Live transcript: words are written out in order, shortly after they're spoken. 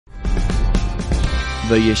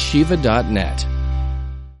theyeshiva.net.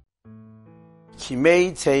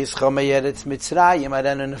 Yemei Tzeitzcha.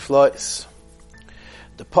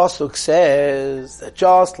 The pasuk says that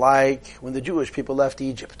just like when the Jewish people left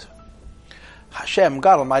Egypt, Hashem,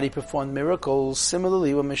 God Almighty, performed miracles.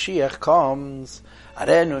 Similarly, when Mashiach comes,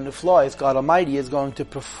 Arenu Neflois, God Almighty is going to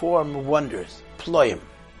perform wonders, ployim,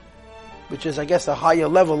 which is, I guess, a higher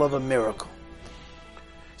level of a miracle.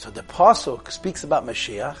 So the pasuk speaks about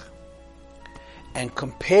Mashiach and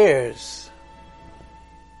compares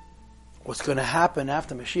what's going to happen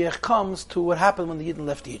after Mashiach comes to what happened when the Yidden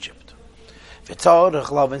left Egypt.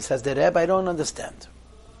 V'tzarech says the Rebbe, I don't understand.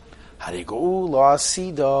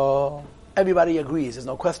 Everybody agrees, there's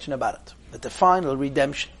no question about it, that the final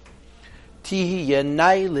redemption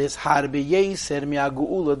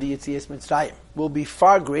will be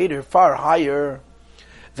far greater, far higher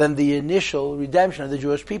than the initial redemption of the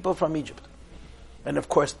Jewish people from Egypt. And of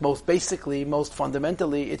course, most basically, most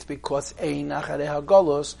fundamentally, it's because there's not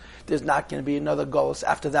going to be another Golus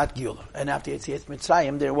after that Geulah. And after Yetzias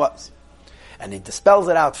Mitzrayim, there was. And it dispels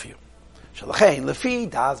it out for you.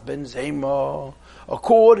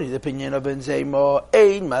 According to the opinion of Ben Zemo,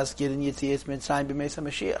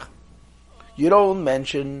 you don't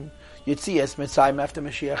mention Yetzias Mitzrayim after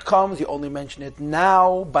Mashiach comes, you only mention it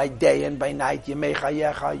now, by day and by night. Yemei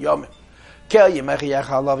Tzeitzcha Yomim. Kel Yemei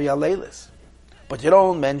Tzeitzcha Lavi Aleilis. But you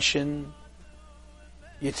don't mention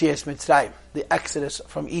Yetzias Mitzrayim, the exodus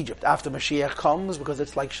from Egypt, after Mashiach comes, because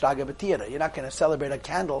it's like Shraga B'Tira. You're not going to celebrate a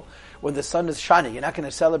candle when the sun is shining. You're not going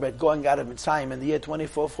to celebrate going out of Mitzrayim in the year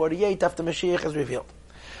 2448 after Mashiach is revealed.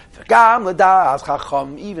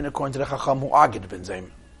 Even according to the Chacham who argued Ben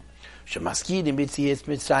Zayim,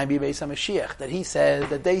 that he says,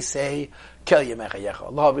 that they say,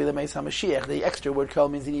 the extra word kel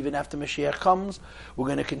means that even after Mashiach comes, we're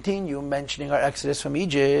going to continue mentioning our exodus from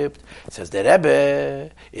Egypt. It says the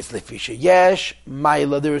Rebbe, it's lefisha yesh,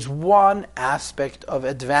 maila, there is one aspect of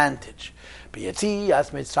advantage.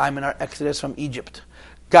 B'yetzias Mitzrayim in our exodus from Egypt.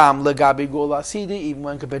 Gam legabi gula sidi, even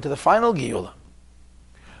when compared to the final Geulah.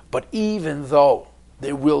 But even though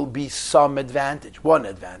there will be some advantage, one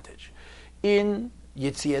advantage, in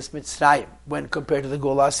Yetzias Mitzrayim, when compared to the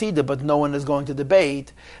Gula Asida, but no one is going to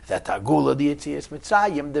debate that Agula, the Yetzias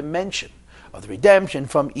Mitzrayim, the mention of the redemption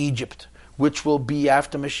from Egypt, which will be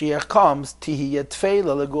after Mashiach comes, Tihiyat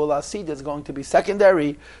Tfeila, the Gula Asida, is going to be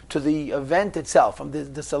secondary to the event itself, from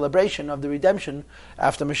the celebration of the redemption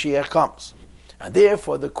after Mashiach comes. And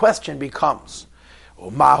therefore the question becomes,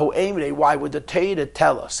 why would the Torah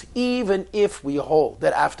tell us, even if we hold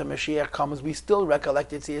that after Mashiach comes, we still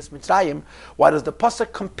recollect Yetzias Mitzrayim? Why does the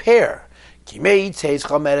pasuk compare Kĩmei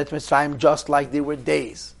Tzeitzcha Meret Mitzrayim, just like there were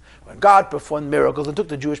days when God performed miracles and took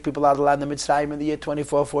the Jewish people out of the land of Mitzrayim in the year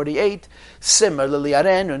 2448? Similarly,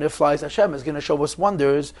 Arenu Neflois, Hashem is going to show us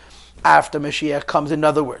wonders after Mashiach comes. In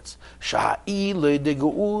other words, the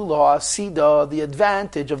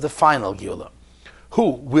advantage of the final Geulah, who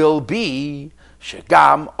will be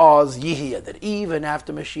Shegam Oz Yihya, that even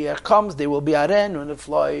after Mashiach comes, there will be Arenu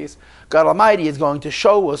Neflois. God Almighty is going to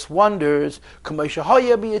show us wonders,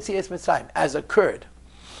 as occurred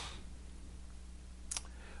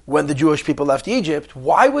when the Jewish people left Egypt.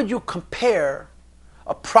 Why would you compare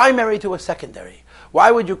a primary to a secondary? Why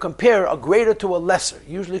would you compare a greater to a lesser?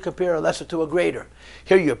 You usually compare a lesser to a greater.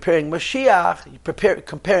 Here you're comparing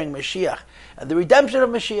Mashiach and the redemption of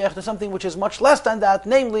Mashiach to something which is much less than that,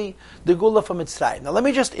 namely the Geulah from Mitzrayim. Now let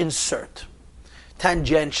me just insert,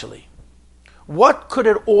 tangentially, what could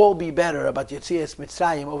it all be better about Yetzias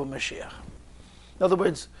Mitzrayim over Mashiach? In other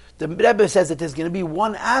words, the Rebbe says that there's going to be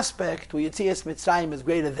one aspect where Yetzias Mitzrayim is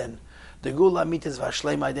greater than the Geulah Mitzvah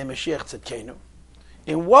Shleimah de Mashiach Tzedkeinu.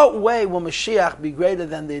 In what way will Mashiach be greater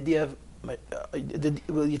than the idea of will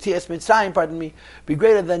Yetzias Mitzrayim, be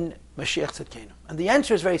greater than Mashiach Tzedkeinu? And the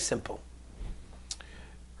answer is very simple.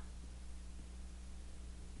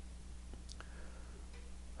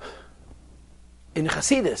 In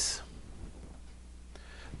Chassidus,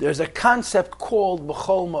 there's a concept called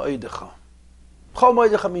B'chol Ma'odecha. B'chol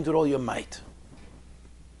Ma'odecha means with all your might.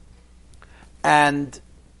 And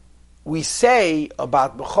we say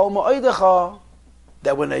about B'chol Ma'odecha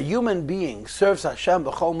that when a human being serves Hashem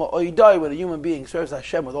B'chol Ma'odai, when a human being serves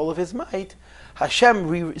Hashem with all of his might, Hashem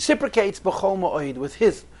reciprocates B'chol Ma'od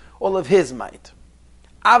with all of his might.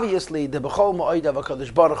 Obviously, the B'chol Ma'od of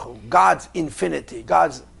HaKadosh Baruch Hu, God's infinity,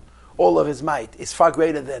 God's all of his might, is far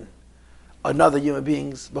greater than another human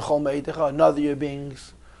being's B'chol Ma'odecha, another human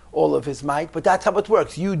being's all of his might. But that's how it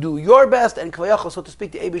works. You do your best, and Kvayachos, so to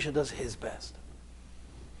speak, the Eibusha does his best.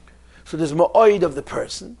 So there's Ma'od of the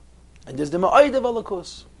person, and there's the Ma'od of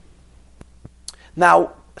Elokus.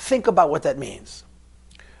 Now, think about what that means.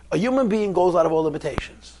 A human being goes out of all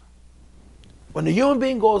limitations. When a human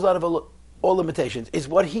being goes out of all limitations, is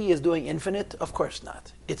what he is doing infinite? Of course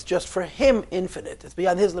not. It's just for him infinite. It's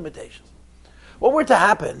beyond his limitations. What were to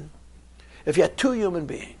happen if you had two human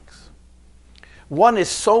beings? One is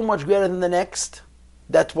so much greater than the next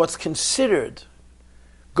that what's considered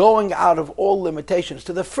going out of all limitations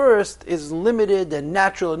to the first is limited and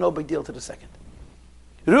natural and no big deal to the second.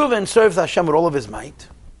 Reuven serves Hashem with all of his might,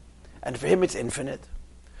 and for him it's infinite.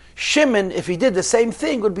 Shimon, if he did the same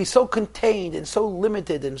thing, would be so contained and so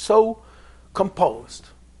limited and so composed.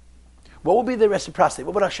 What would be the reciprocity?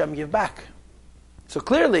 What would Hashem give back? So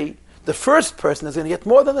clearly, the first person is going to get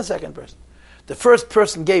more than the second person. The first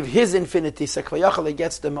person gave his infinity, so he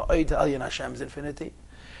gets the Ma'od Elyon Hashem's infinity.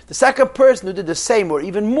 The second person who did the same or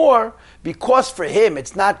even more, because for him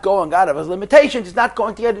it's not going out of his limitations, he's not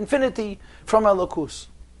going to get infinity from Elokus.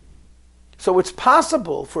 So it's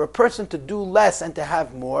possible for a person to do less and to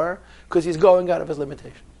have more because he's going out of his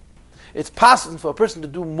limitation. It's possible for a person to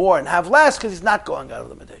do more and have less because he's not going out of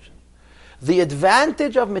limitation. The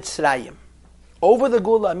advantage of Mitzrayim over the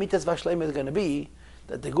Gula Amitas Vashlema is going to be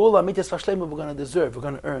that the Gula Amitas Vashlema we're going to deserve, we're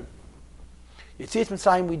going to earn. Yetzias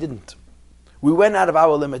Mitzrayim we didn't. We went out of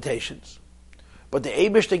our limitations. But the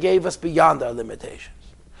Eibishter gave us beyond our limitations.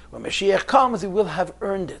 When Mashiach comes, we will have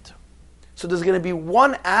earned it. So there's going to be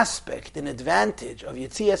one aspect, an advantage of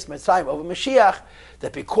Yetzias Mitzrayim over Mashiach,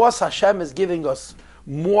 that because Hashem is giving us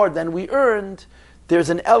more than we earned, there's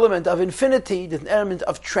an element of infinity, there's an element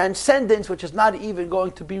of transcendence, which is not even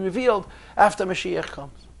going to be revealed after Mashiach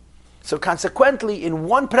comes. So consequently, in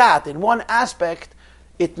one prat, in one aspect,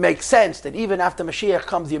 it makes sense that even after Mashiach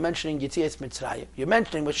comes, you're mentioning Yetzias Mitzrayim. You're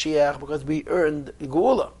mentioning Mashiach because we earned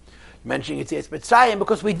Geula. Mentioning Yetzias Mitzrayim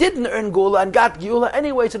because we didn't earn Geula and got Geula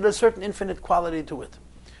anyway, so there's a certain infinite quality to it.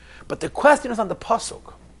 But the question is on the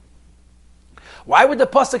Pasuk. Why would the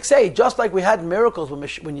Pasuk say, just like we had miracles when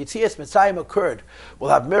Yetzias Mitzrayim occurred, we'll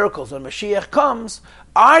have miracles when Mashiach comes?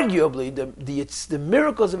 Arguably, the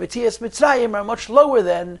miracles of Yetzias Mitzrayim are much lower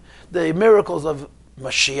than the miracles of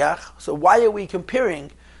Mashiach. So why are we comparing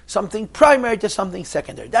something primary to something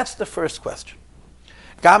secondary? That's the first question.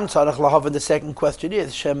 Gam tzarech lahav, and the second question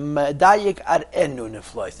is shemadayik arenu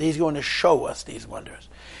neflois. He's going to show us these wonders.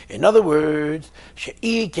 In other words,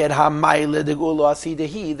 she'iker ha'mayle de gula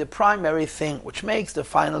asidehi, the primary thing which makes the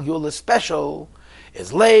final gula special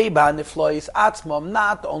is leiba neflois atzmom,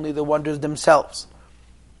 not only the wonders themselves.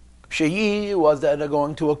 She'i was that are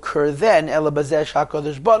going to occur then elabazesh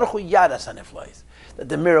hakadosh baruch hu yadas haneflois, that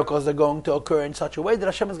the miracles are going to occur in such a way that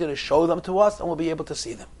Hashem is going to show them to us and we'll be able to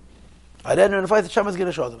see them. I don't know if Hashem is going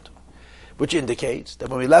to show them to us. Which indicates that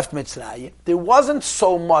when we left Mitzrayim, there wasn't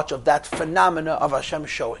so much of that phenomena of Hashem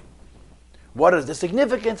showing. What is the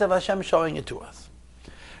significance of Hashem showing it to us?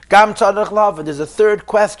 Gam tzadach lav, and there's a third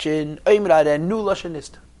question. The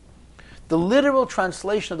literal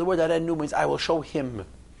translation of the word arenu means I will show him.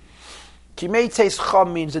 Kimei Tzeitzcha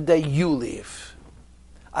means the day you leave.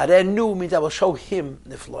 Arenu means I will show him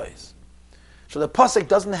niflois. So the pasuk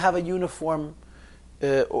doesn't have a uniform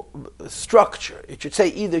structure. It should say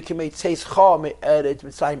either Kimei Tzeitzcha me'eret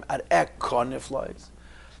Mitzrayim ar'ekon niflois,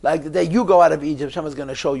 like the day you go out of Egypt, Hashem is going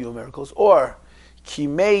to show you miracles, or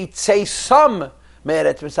Kimei Tzeitzam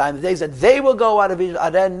me'eret Mitzrayim, the days that they will go out of Egypt,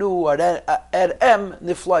 arenu ar'em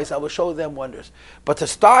niflois, I will show them wonders. But to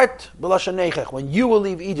start b'lashon neichach, when you will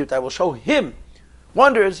leave Egypt, I will show him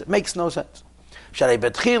wonders, makes no sense.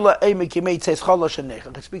 It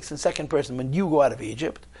speaks in second person when you go out of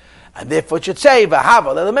Egypt, and therefore it should say,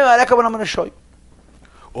 "V'hava le'lemei what I'm going to show you."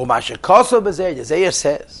 U'mashekosov b'zeh, the Zeir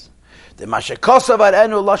says, the mashekosov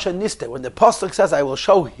arenu lashon niste, when the pasuk says, "I will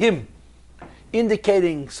show him,"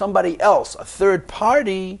 indicating somebody else, a third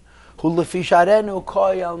party, who lefish arenu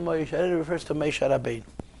koyal Moshe, arenu refers to Moshe Rabbeinu.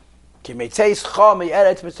 Kimeitzeischa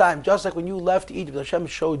me'eretz Mitzrayim, just like when you left Egypt, Hashem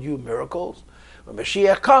showed you miracles. When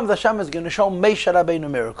Mashiach comes, Hashem is going to show Moshe Rabbeinu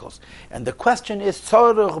miracles. And the question is,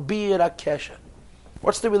 tzorach b'ira kesher.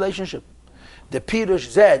 What's the relationship? The Pirush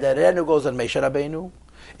Zed, that Arenu goes on Moshe Rabbeinu.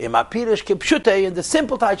 In my Pirush Kipshute, in the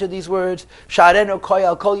simple touch of these words, Sha'arenu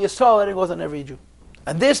koyal kol Yisrael, Arenu goes on every Jew.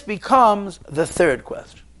 And this becomes the third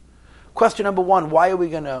question. Question number one, why are we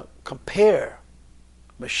going to compare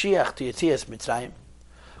Mashiach to Yetzias Mitzrayim?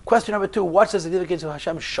 Question number two, what's the significance of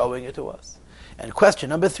Hashem showing it to us? And question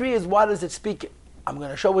number three is, why does it speak? I'm going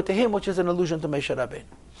to show it to him, which is an allusion to Moshe Rabbeinu.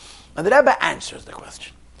 And the Rebbe answers the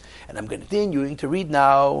question. And I'm continuing to read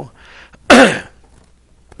now. The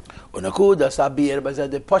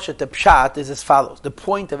pshat is as follows. The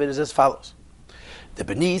point of it is as follows.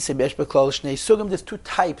 There's two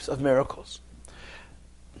types of miracles.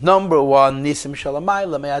 Number one, nisim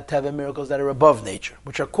shalamayla me'ateva, miracles that are above nature,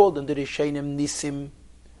 which are called in the Rishonim nisim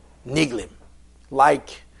niglim,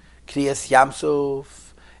 like kriyas yamsuf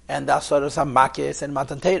and asaras hamakis and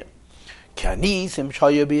matan Torah. Kanisim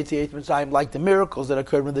shaya b'yetziat Mitzrayim, like the miracles that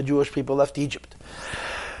occurred when the Jewish people left Egypt.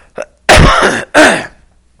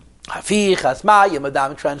 Hafichas ma'yim,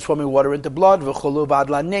 Adam transforming water into blood, v'chulu b'ad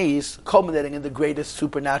laneis, culminating in the greatest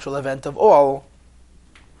supernatural event of all,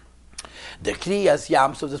 the kriyas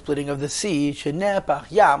yamsuf, the splitting of the sea, shenepach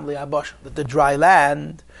yam li'abosh, that the dry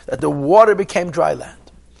land, that the water became dry land.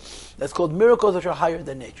 That's called miracles which are higher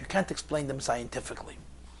than nature. You can't explain them scientifically.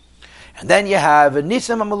 And then you have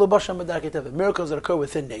miracles that occur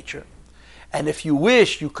within nature. And if you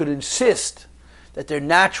wish, you could insist that they're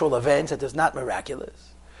natural events, that it's not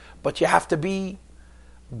miraculous. But you have to be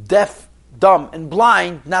deaf, dumb, and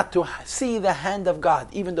blind not to see the hand of God,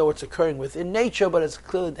 even though it's occurring within nature, but it's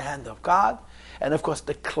clearly the hand of God. And of course,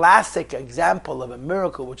 the classic example of a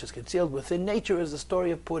miracle which is concealed within nature is the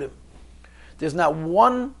story of Purim. There's not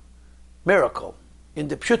one miracle in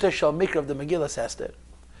the Pshuta Shal Mikra of the Megillah Esther,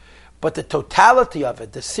 but the totality of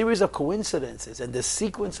it, the series of coincidences and the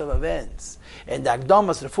sequence of events, and the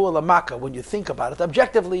Akdamas Refuah Lamaka, when you think about it,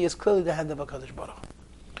 objectively is clearly the hand of HaKadosh Baruch Hu.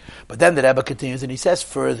 But then the Rebbe continues and he says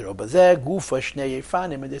further, in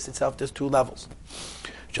this itself there's two levels.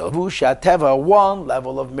 One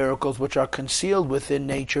level of miracles which are concealed within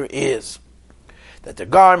nature is that the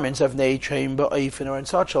garments of nature are in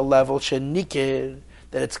such a level that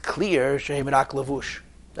it's clear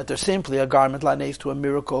that they're simply a garment lanes to a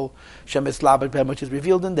miracle which is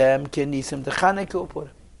revealed in them.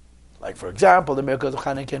 Like for example, the miracles of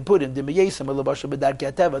Chanukah and Purim,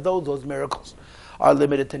 those miracles are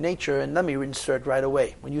limited to nature. And let me insert right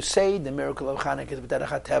away. When you say the miracle of Chanukah is b'derech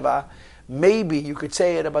hateva, maybe you could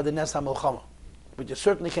say it about the Nes HaMilchama, but you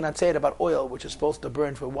certainly cannot say it about oil, which is supposed to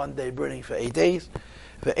burn for 1 day, burning for 8 days.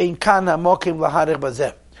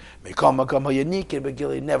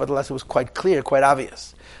 Nevertheless, it was quite clear, quite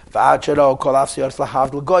obvious. Saw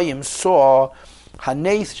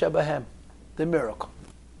the miracle.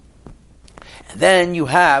 And then you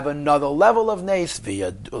have another level of nes,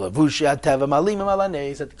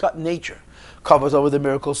 that nature covers over the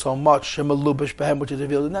miracle so much, which is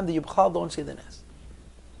revealed in them, that you don't see the nes.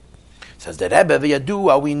 Says the Rebbe,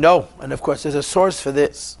 we know, and of course there's a source for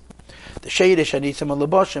this. The sheidish hanisim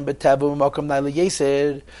alaboshem betabu makam naila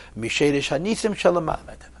yesed misheidish hanisim shalamah.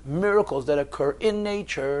 Miracles that occur in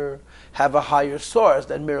nature have a higher source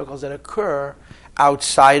than miracles that occur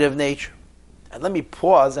outside of nature. And let me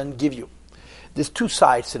pause and give you. There's two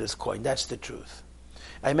sides to this coin. That's the truth.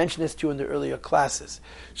 I mentioned this to you in the earlier classes.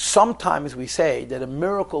 Sometimes we say that a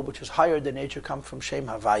miracle which is higher than nature comes from Shem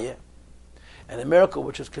Havaya, and a miracle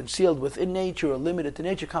which is concealed within nature or limited to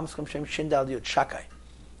nature comes from Shem Shindal Yud Shakai.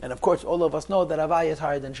 And of course, all of us know that Havaya is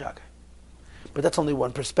higher than Shakai. But that's only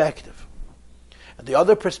one perspective. And the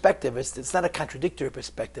other perspective is, it's not a contradictory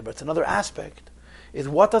perspective, but it's another aspect, is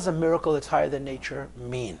what does a miracle that's higher than nature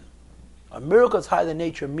mean? A miracle that's higher than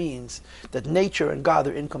nature means that nature and God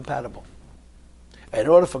are incompatible. And in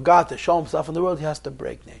order for God to show himself in the world, he has to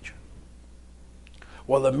break nature.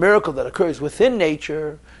 Well, the miracle that occurs within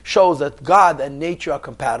nature shows that God and nature are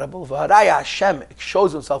compatible. V'haraya Hashem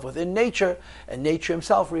shows himself within nature, and nature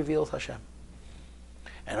himself reveals Hashem.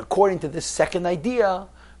 And according to this second idea,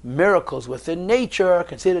 miracles within nature are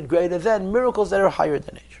considered greater than miracles that are higher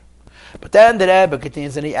than nature. But then the Rebbe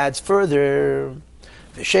continues and he adds further,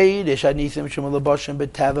 those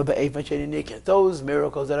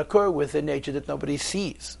miracles that occur within nature that nobody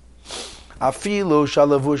sees.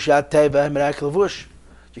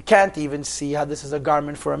 You can't even see how this is a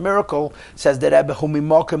garment for a miracle, says the Rebbe,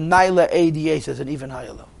 says an even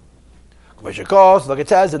higher level. Like it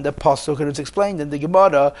says in the Pasuk, and it's explained in the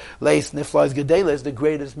Gemara, the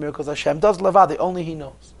greatest miracles Hashem does, Levade, only He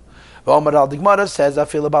knows. The Gemara says,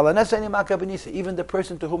 even the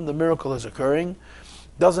person to whom the miracle is occurring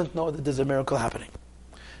doesn't know that there's a miracle happening.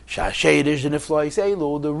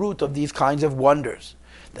 The root of these kinds of wonders,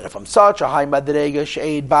 that if I'm such a high madrega,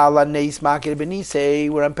 she'ed ba'ala neis makir benise,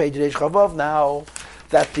 we're on page Reish Chavav now,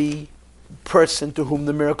 that the person to whom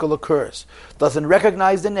the miracle occurs doesn't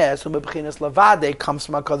recognize the nes, whom b'chinas lavade comes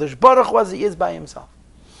from HaKadosh Baruch Hu as he is by himself.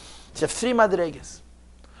 So three madregas.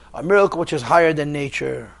 A miracle which is higher than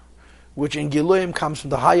nature, which in Giluyim comes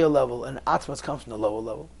from the higher level, and Atmas comes from the lower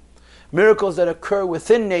level. Miracles that occur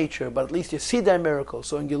within nature, but at least you see their miracles.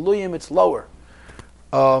 So in Giluyim it's lower,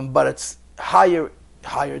 but it's higher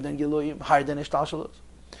than Giluyim, higher than Ishtalshalos.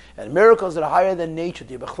 And miracles that are higher than nature,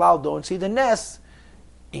 the Bechlal don't see the Nes.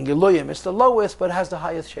 In Giluyim it's the lowest, but it has the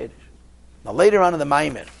highest Shadish. Now later on in the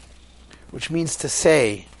Maimer, which means to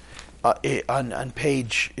say, on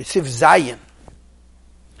page Sif Zayin,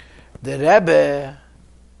 the Rebbe,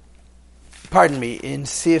 in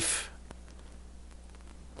Sif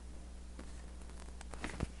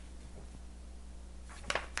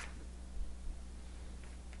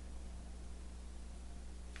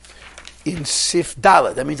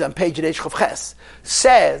Dalet, that means on page Reish Chof Ches,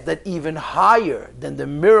 says that even higher than the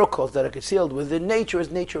miracles that are concealed within nature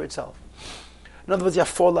is nature itself. In other words, you have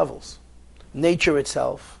 4 levels. Nature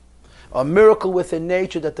itself, a miracle within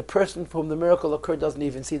nature that the person for whom the miracle occurred doesn't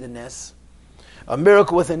even see the nes, a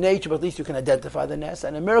miracle within nature, but at least you can identify the nes,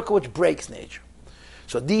 and a miracle which breaks nature.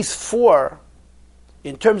 So these 4,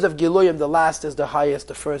 in terms of Giluyim, the last is the highest,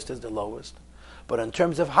 the first is the lowest. But in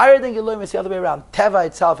terms of higher than Giluyim, it's the other way around. Teva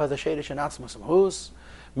itself has a shadish and atzmus mahus.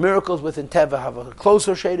 Miracles within Teva have a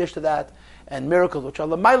closer shadish to that, and miracles which are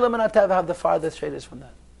l'maylam and Teva have the farthest shadish from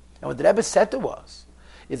that. And what the Rebbe said to us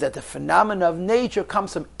is that the phenomena of nature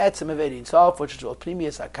comes from etzem evedi itself, which is called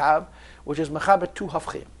primius akav, which is mechaber 2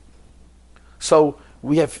 hafchim. So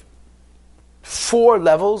we have 4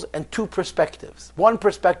 levels and 2 perspectives. One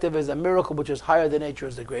perspective is a miracle which is higher than nature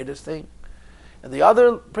is the greatest thing. And the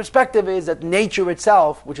other perspective is that nature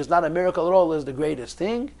itself, which is not a miracle at all, is the greatest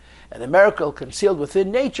thing, and a miracle concealed within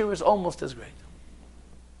nature is almost as great.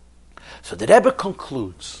 So the Rebbe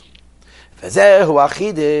concludes,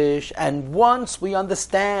 and once we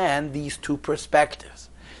understand these 2 perspectives,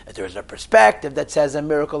 that there is a perspective that says a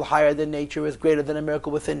miracle higher than nature is greater than a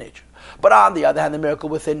miracle within nature, but on the other hand, the miracle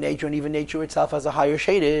within nature and even nature itself has a higher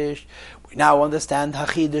shadish, we now understand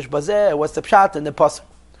hachidish bazeh, what's the pshat in the pasuk.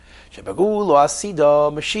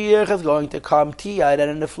 Mashiach is going to come tiyad, and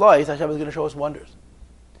in the flies, Hashem is going to show us wonders.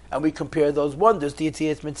 And we compare those wonders to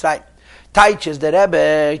Yetzias Mitzrayim. Taiches the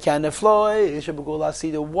Rebbe can the fly.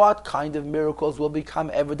 What kind of miracles will become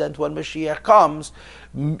evident when Mashiach comes?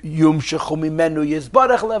 Yum shechum imenu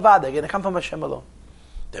yizbarach levad. They're going to come from Hashem alone.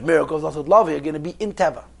 The miracles also love are going to be in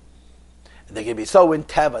Teva. And they're going to be so in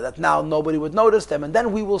Teva that now nobody would notice them, and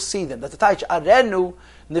then we will see them. That's the Taich Arenu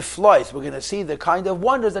Niflois. We're going to see the kind of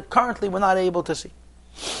wonders that currently we're not able to see.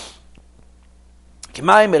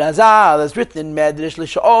 Kemai Mirazal is written in Medrash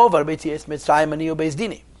L'Sha'ov Arbetzias Mitzrayim Aniyu Beis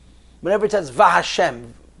Dini. Whenever it says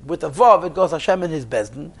V'Hashem, with a Vav, it goes Hashem in His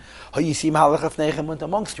Bezdin. Hayisim Halach Afnechem went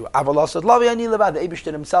amongst you. Avalosad Lavi Ani Levad. The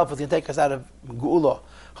Eibishter himself was going to take us out of Geula,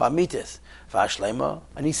 Chamitis, V'Hashlema.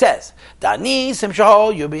 And he says, Dani Sim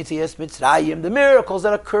Shahol Yubetzias Mitzrayim, the miracles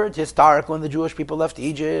that occurred historically when the Jewish people left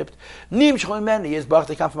Egypt. Nim Shachol Meni Yizbach,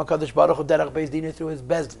 they come from HaKadosh Baruch Hu Derech Beis Dini through His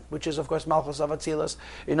Bezdin, which is of course Malchus Avatzilas.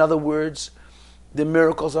 In other words, the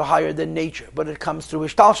miracles are higher than nature, but it comes through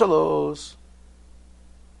Ishtalshalos.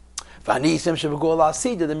 V'anisim shev'gol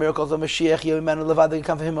asida, the miracles of Mashiach, Yemei Levad, they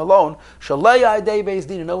come from Him alone. Shalei Adei Beis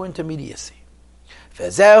Din, no intermediacy.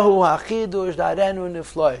 V'zehu hachidush darenu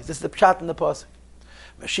niflois. This is the pshat in the pasuk.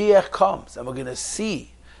 Mashiach comes, and we're going to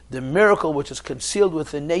see the miracle which is concealed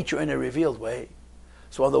within nature in a revealed way.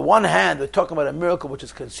 So on the one hand, we're talking about a miracle which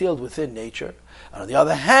is concealed within nature, and on the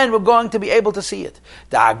other hand, we're going to be able to see it.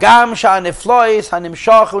 Although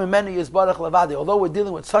we're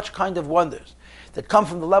dealing with such kind of wonders that come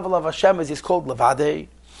from the level of Hashem, as He's called Levadei,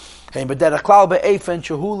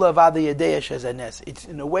 it's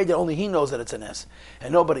in a way that only He knows that it's a nes,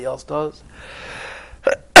 and nobody else does.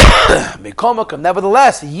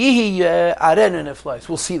 Nevertheless,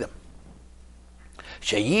 we'll see them.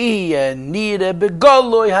 Hashem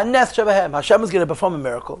is going to perform a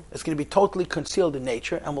miracle. It's going to be totally concealed in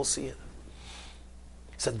nature, and we'll see it.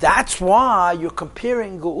 So that's why you're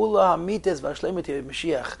comparing Geula Hamites V'Hashleimah to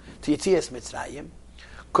Mashiach to Yetzias Mitzrayim,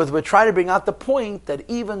 because we're trying to bring out the point that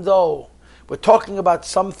even though we're talking about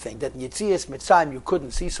something that in Yetzias Mitzrayim you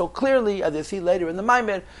couldn't see so clearly, as you see later in the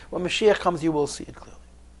Maimer, when Mashiach comes, you will see it clearly.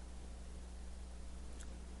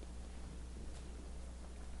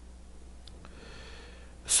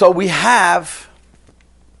 So we have,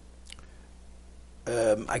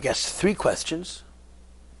 I guess, 3 questions,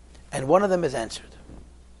 and one of them is answered.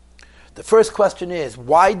 The first question is,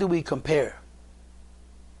 why do we compare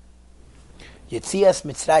Yetzias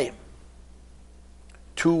Mitzrayim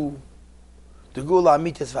to the Geula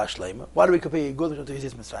Amitis V'Hashleimah? Why do we compare Geula to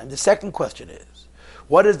Yetzias Mitzrayim? The second question is,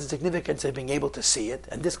 what is the significance of being able to see it?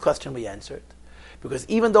 And this question we answered. Because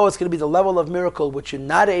even though it's going to be the level of miracle which you're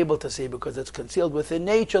not able to see because it's concealed within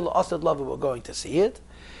nature, l'asad lava, we're going to see it.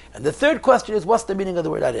 And the third question is, what's the meaning of the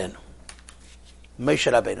word Arenu?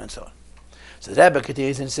 Moshe Rabbeinu and so on. So the Rebbe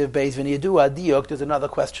continues in Siv Beis V'Niyadua Diok, there's another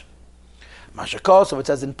question. Mashakol, so it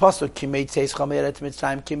says in Pasuk, K'mei Tzeitzcha Me'eretz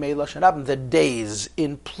Mitzrayim, K'mei Lashon Rabim, the days,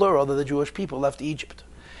 in plural, that the Jewish people left Egypt.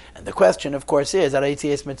 And the question, of course, is that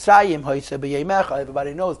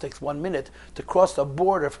everybody knows it takes 1 minute to cross the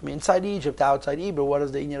border from inside Egypt to outside Hebrew. What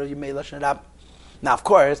is the Yemei Tzeitzcha? Now, of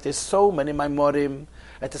course, there's so many Maimorim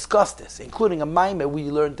that discuss this, including a Maimor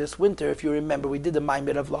we learned this winter. If you remember, we did the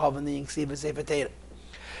Maimor of Lahav and the Yinksiv Sefer Torah.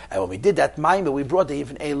 And when we did that Maimor, we brought the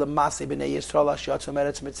even Elam Maseh B'nei Yisrael Ashiyatzum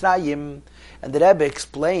Eretz Mitzrayim, and the Rebbe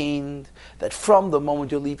explained that from the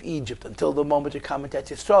moment you leave Egypt until the moment you come into Eretz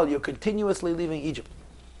Yisrael, you're continuously leaving Egypt.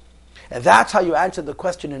 And that's how you answer the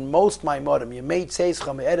question in most Maimorim. Yemei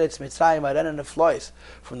Tzeitzcha Me'eretz Mitzrayim Arenan Neflois.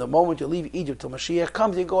 From the moment you leave Egypt till Mashiach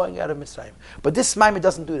comes, you're going out of Mitzrayim. But this Maimor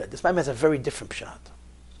doesn't do that. This Maimor has a very different pshat.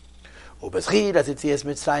 Ubezchir as Yitzias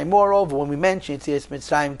Mitzrayim. Moreover, when we mention Yitzias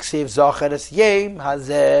Mitzrayim, Ksiv Zocheres Yem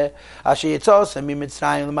Hazeh Asher Yitzos and Mi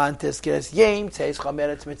Mitzrayim L'man Tezkeres Yem Tzeitzcha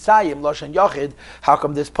Me'eretz Mitzrayim Loshen Yochid. How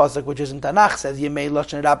come this pasuk, which is in Tanakh, says Yemei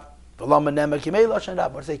Loshen Rab? V'lo Menemer Yemei Loshen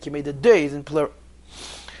Rab. Or say Yemei the days in plural.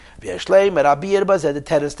 The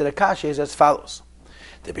terrace to the kasha is as follows.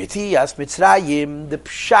 The B'tiyas Mitzrayim, the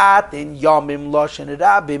pshat in Yomim Loshen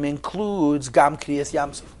Rabim includes Gam Kriyas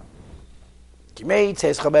Yamsuf. K'mei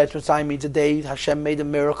Tzeitzcha Me'eretz Mitzrayim means the day Hashem made a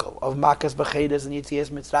miracle of Makas B'chedes and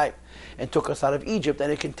Yitzias Mitzrayim and took us out of Egypt,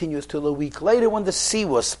 and it continues till a week later when the sea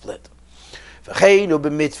was split. The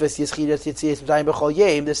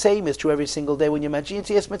same is true every single day when you mention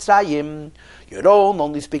Yitzias Mitzrayim. You don't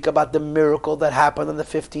only speak about the miracle that happened on the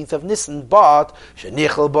 15th of Nisan, but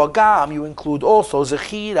Shenichel Bogam, you include also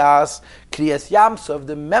Zechiras, Kriyas Yamsov,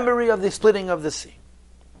 the memory of the splitting of the sea.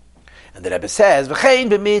 And the Rebbe says,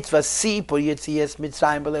 V'chein b'mitzvah sipur Yitzias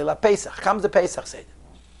Mitzrayim b'leila Pesach. Comes the Pesach Seder.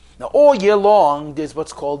 Now all year long, there's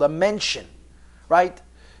what's called a mention, right?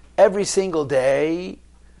 Every single day,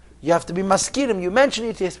 you have to be maskirim. You mention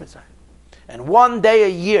Yitzias Mitzrayim. And one day a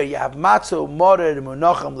year, you have matzo, mored,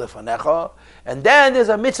 munochem, lefanecha. And then there's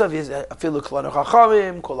a mitzvah, afilu kolonu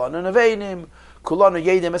chachamim, kolonu neveinim, kolonu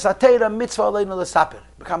yedim esatera, mitzvah aleinu lesaper.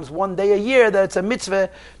 It becomes one day a year that it's a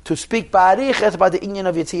mitzvah to speak ba'arichet about the inyan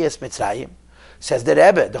of Yitzias Mitzrayim. Says the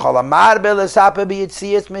Rebbe,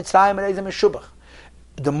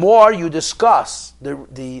 the more you discuss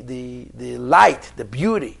the light, the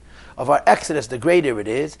beauty of our Exodus, the greater it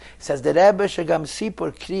is. It says the Rebbe shagam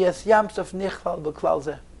sipur kriyas yamsuf nichlal b'klal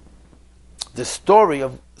zeh. The story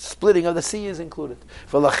of splitting of the sea is included.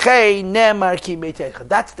 That's the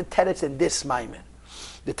teretz in this Maimon.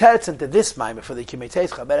 The teretz into this Maimon for the K'mei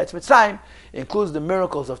Tzeitzcha Beretz Mitzrayim includes the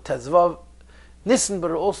miracles of Tezvav Nisan,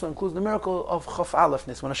 but it also includes the miracle of Chof Aleph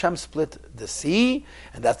Nisan, when Hashem split the sea,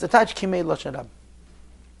 and that's the touch K'mei Loshen Rab.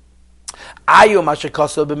 So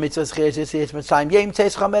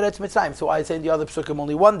I say in the other psukim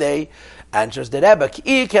only one day, answers the Rebbe,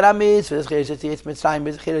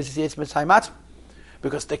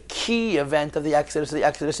 because the key event of the Exodus is the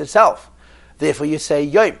Exodus itself. Therefore you say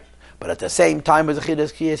Yom. But at the same time, if you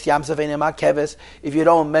don't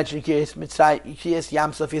mention Kriyas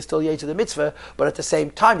Yamsuf, you're still Yeh to the mitzvah, but at the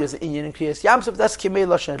same time there's an Inyan in Kriyas Yamsuf, that's K'mei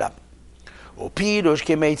Loshen Rab.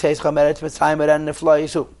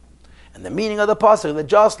 And the meaning of the pasuk that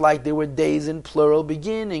just like there were days in plural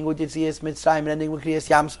beginning with Yitzias Mitzrayim and ending with Kriyas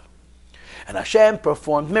Yamsuf, and Hashem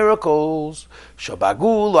performed miracles.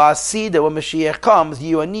 Shobagul Asida when Mashiach comes,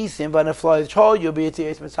 you and Nisim v'neflois chol you'll be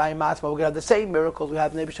Yitzias Mitzrayim matzma. We're going to have the same miracles we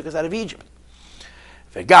have in the took us out of Egypt.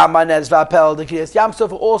 V'gam Manez v'apel the Kriyas Yamsuf.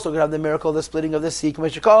 We're also going to have the miracle of the splitting of the sea,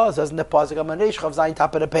 which occurs as in the pasuk of Manesh of Zayin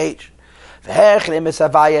top of the page. Again, with the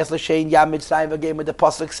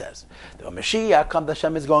pasuk says, the Mashiach comes,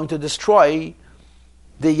 Hashem is going to destroy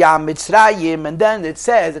the Yam Mitzrayim, and then it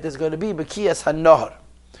says that there's going to be B'kiyas HaNohar.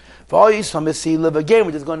 Again,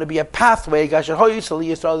 there's going to be a pathway that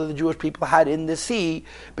the Jewish people had in the sea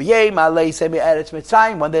when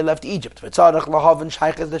they left Egypt.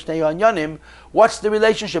 What's the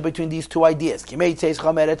relationship between these two ideas?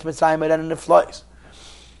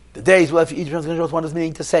 The days where each one's going to show us what it's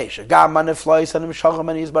meaning to say.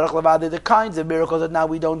 The kinds of miracles that now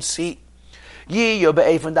we don't see. They'll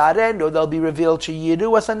be revealed to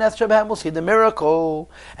Yidu. We'll see the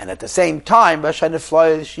miracle. And at the same time,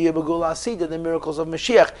 the miracles of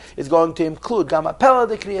Mashiach is going to include Gamapela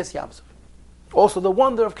the Kriyas Yamsuf. Also the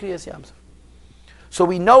wonder of Kriyas Yamsuf. So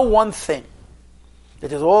we know one thing, that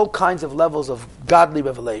there's all kinds of levels of godly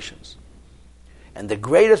revelations. And the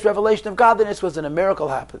greatest revelation of godliness was when a miracle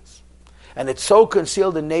happens. And it's so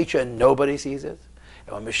concealed in nature and nobody sees it.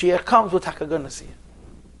 And when Mashiach comes, we're going to see it.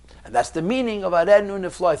 And that's the meaning of Arenu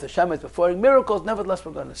Neflois. Hashem is performing miracles, nevertheless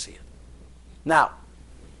we're going to see it. Now,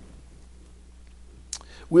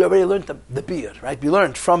 we already learned the beer, right? We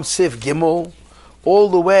learned from Sif Gimel all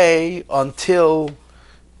the way until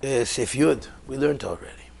Sif Yud. We learned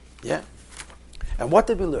already. Yeah? And what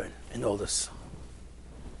did we learn in all this?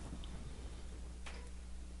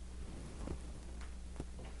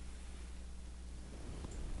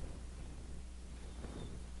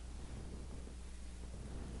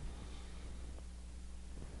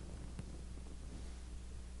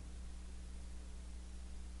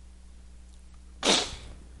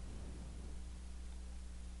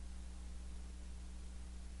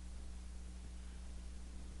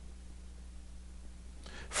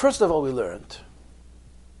 First of all, we learned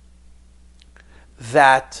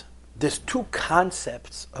that there's two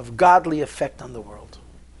concepts of godly effect on the world.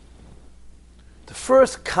 The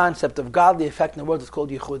first concept of godly effect in the world is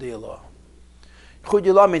called Yichud Elah. Yichud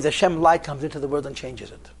Elah means Hashem light comes into the world and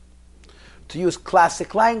changes it. To use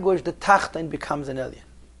classic language, the Tachton becomes an alien.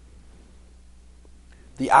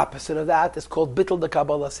 The opposite of that is called Bittul de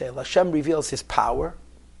Kabbalah Seil. Hashem reveals His power,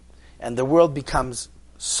 and the world becomes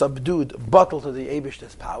subdued, bottled to the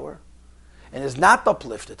Eibishter's power, and is not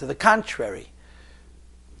uplifted. To the contrary,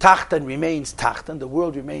 Tachton remains Tachton, the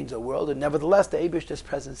world remains a world, and nevertheless the Eibishter's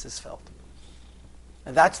presence is felt.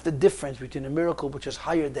 And that's the difference between a miracle which is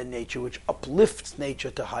higher than nature, which uplifts nature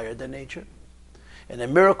to higher than nature, and a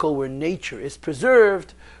miracle where nature is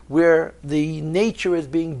preserved, where the nature is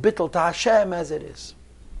being bittul to Hashem as it is.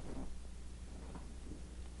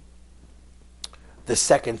 The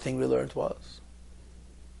second thing we learned was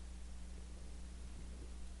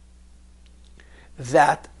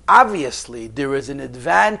that obviously there is an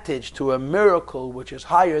advantage to a miracle which is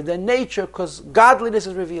higher than nature because godliness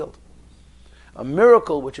is revealed. A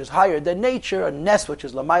miracle which is higher than nature, a nes which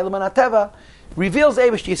is lamayla min hateva, reveals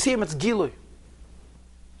Eibush. You see him, it's gilui.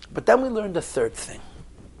 But then we learned the third thing.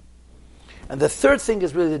 And the third thing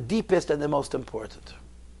is really the deepest and the most important.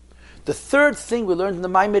 The third thing we learned in the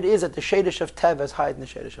Maimed is that the shadish of teva is higher than the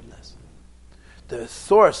shadish of nes. The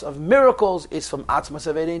source of miracles is from Atzmas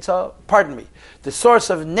of Ein Sof. Pardon me. The source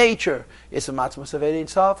of nature is from Atzmas of Ein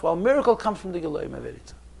Sof, while miracle comes from the Geloim of Ein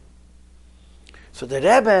Sof. So the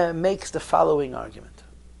Rebbe makes the following argument.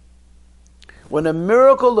 When a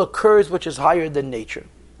miracle occurs which is higher than nature,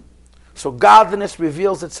 so godliness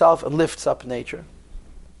reveals itself and lifts up nature.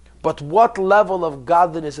 But what level of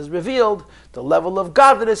godliness is revealed? The level of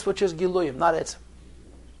godliness which is Giluyim, not Etzem.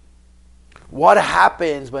 What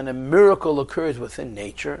happens when a miracle occurs within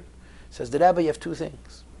nature? Says the Rebbe, you have two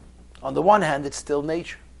things. On the one hand, it's still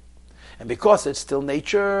nature. And because it's still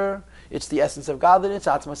nature, it's the essence of godliness,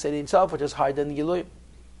 Atzmas Ein Sof, which is higher than Giluyim.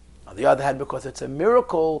 On the other hand, because it's a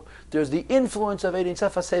miracle, there's the influence of Ein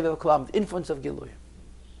Sof HaSevev Kalam, the influence of Giluyim.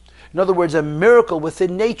 In other words, a miracle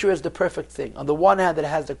within nature is the perfect thing. On the one hand, it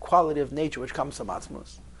has the quality of nature, which comes from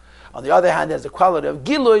Atzmas. On the other hand, it has the quality of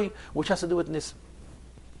Gilui, which has to do with Nisim.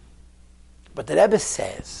 But the Rebbe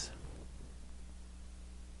says,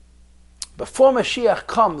 before Mashiach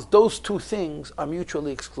comes, those two things are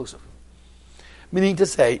mutually exclusive. Meaning to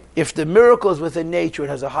say, if the miracle is within nature, it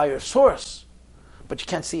has a higher source, but you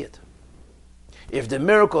can't see it. If the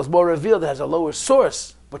miracle is more revealed, it has a lower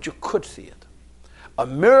source, but you could see it. A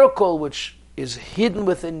miracle which is hidden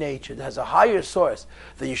within nature, that has a higher source,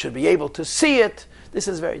 that you should be able to see it, this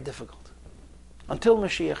is very difficult. Until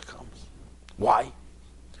Mashiach comes. Why?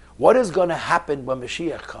 What is going to happen when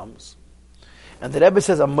Mashiach comes? And the Rebbe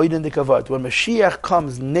says, when Mashiach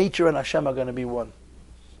comes, nature and Hashem are going to be one.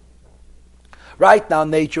 Right now,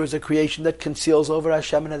 nature is a creation that conceals over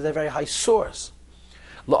Hashem and has a very high source.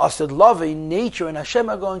 La'asad Lavi, nature and Hashem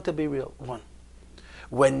are going to be real, one.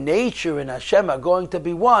 When nature and Hashem are going to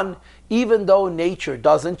be one, even though nature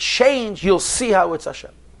doesn't change, you'll see how it's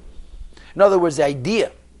Hashem. In other words, the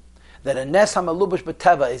idea that a nes hamalubush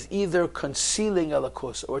b'teva is either concealing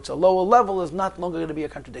Elokus or it's a lower level is not longer going to be a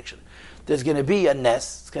contradiction. There's going to be a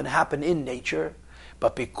nes, it's going to happen in nature,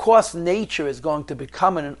 but because nature is going to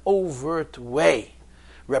become in an overt way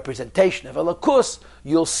representation of Elokus,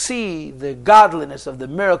 you'll see the godliness of the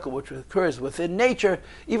miracle which occurs within nature,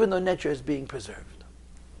 even though nature is being preserved.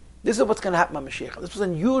 This is what's going to happen at Mashiach. This was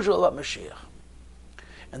unusual about Mashiach.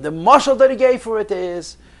 And the mashal that he gave for it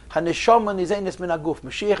is Haneshama Nizenis Min Aguf.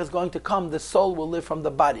 Mashiach is going to come, the soul will live from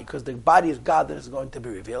the body, because the body's godliness is going to be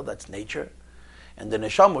revealed, that's nature. And the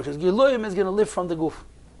Neshama, which is Giluyim, is going to live from the Guf.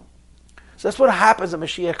 So that's what happens when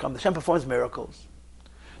Mashiach comes. Hashem performs miracles.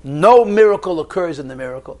 No miracle occurs in the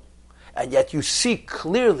miracle. And yet you see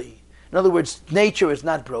clearly, in other words, nature is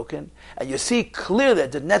not broken, and you see clearly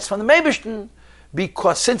that the nets from the Meibishten,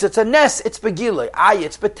 because since it's a nes, it's begilui.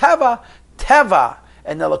 It's beteva, teva,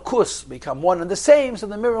 and Elokus become one and the same, so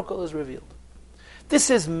the miracle is revealed. This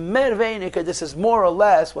is merveinika, this is more or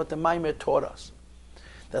less what the Maimer taught us.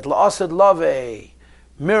 That la'asad lave,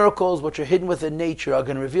 miracles which are hidden within nature are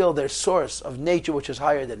going to reveal their source of nature which is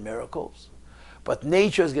higher than miracles. But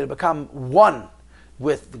nature is going to become one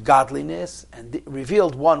with godliness and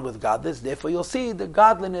revealed one with godliness. Therefore, you'll see the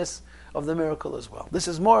godliness of the miracle as well. This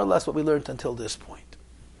is more or less what we learned until this point.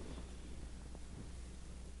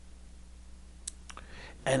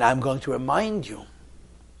 And I'm going to remind you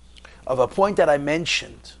of a point that I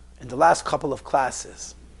mentioned in the last couple of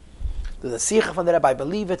classes. There's a Sikha from the Rebbe, I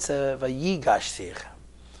believe it's a Vayigash Sikha.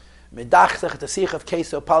 Medachzach, the Sikha of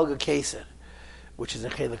Keser, Palga Keser, which is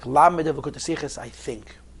in Chelik Lamed of the Sikhas, I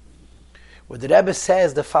think. Where the Rebbe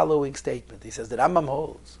says the following statement. He says that Rambam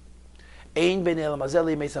holds, Ein ben el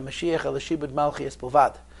mazeli mesa Mashiach el shibud malchi es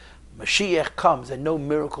bilvad. Mashiach comes and no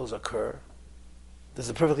miracles occur. This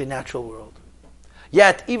is a perfectly natural world.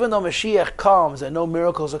 Yet, even though Mashiach comes and no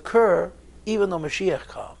miracles occur, even though Mashiach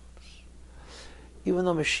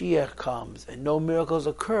comes and no miracles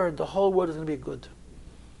occur, the whole world is going to be good.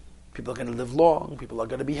 People are going to live long, people are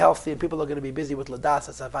going to be healthy, and people are going to be busy with Ladas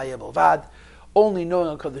Asavaya Bilvad. Only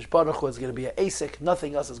knowing HaKadosh Baruch Hu is going to be an asik,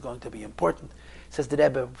 nothing else is going to be important. Says the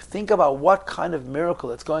Rebbe, think about what kind of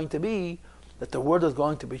miracle it's going to be, that the world is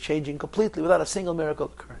going to be changing completely without a single miracle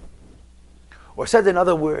occurring. Or said in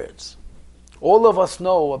other words, all of us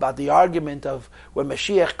know about the argument of when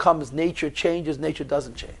Mashiach comes, nature changes, nature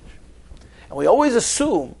doesn't change. And we always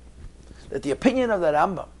assume that the opinion of the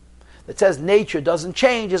Rambam that says nature doesn't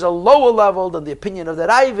change is a lower level than the opinion of the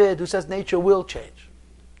Ravid who says nature will change.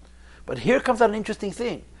 But here comes out an interesting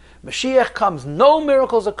thing. Mashiach comes, no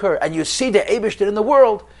miracles occur, and you see the Eibishter in the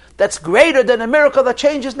world that's greater than a miracle that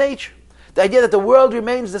changes nature. The idea that the world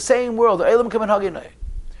remains the same world,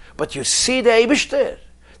 but you see the Eibishter.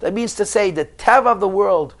 That means to say the Teva of the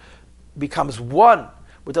world becomes one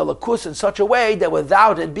with the Lakus in such a way that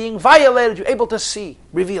without it being violated, you're able to see,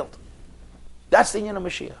 revealed. That's the union of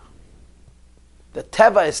Mashiach. The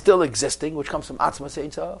Teva is still existing, which comes from Atzma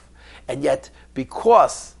Seitzav, and yet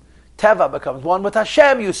because Teva becomes one with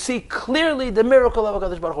Hashem, you see clearly the miracle of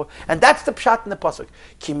HaKadosh Baruch Hu. And that's the pshat in the pasuk.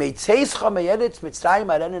 K'mei Tzeitzcha me'eretz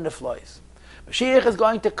Mitzrayim aren in the flois. Mashiach is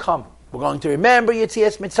going to come. We're going to remember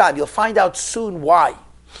Yetzias Mitzrayim. You'll find out soon why,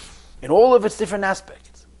 in all of its different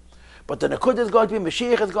aspects. But the Nakud is going to be,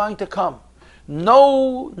 Mashiach is going to come.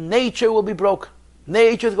 No nature will be broken.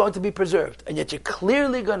 Nature is going to be preserved. And yet you're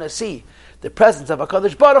clearly going to see the presence of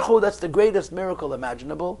HaKadosh Baruch Hu. That's the greatest miracle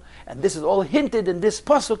imaginable. And this is all hinted in this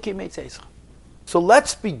pasuk, Yemei Tzeitzcha. So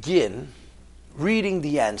let's begin reading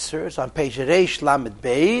the answers on page Reish Lamed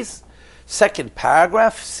Beis, second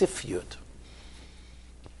paragraph, Sif Yud.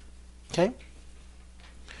 Okay?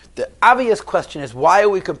 The obvious question is, why are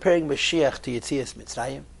we comparing Mashiach to Yetzias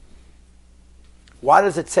Mitzrayim? Why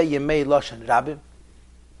does it say Yemei Loshen Rabim?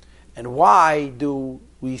 And why do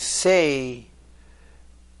we say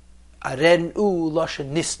Arenu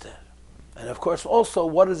Loshen Nister? And of course also,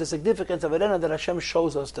 what is the significance of Arenu that Hashem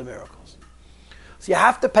shows us the miracles? So you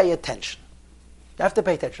have to pay attention. You have to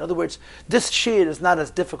pay attention. In other words, this shir is not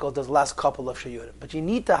as difficult as the last couple of shiurim, but you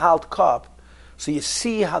need to halt kop so you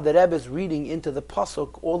see how the Rebbe is reading into the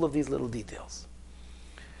pasuk all of these little details.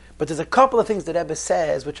 But there's a couple of things the Rebbe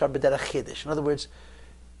says which are b'derech chiddush. In other words,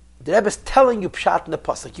 the Rebbe is telling you pshat in the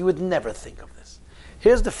pasuk. You would never think of this.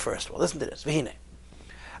 Here's the first one. Listen to this. V'hine.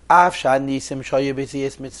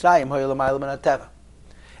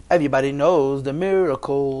 Everybody knows the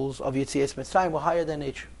miracles of Yetzias Mitzrayim were higher than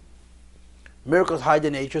nature. Miracles higher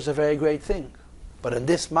than nature is a very great thing. But in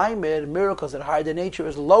this Maimer, miracles that are higher than nature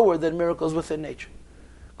is lower than miracles within nature.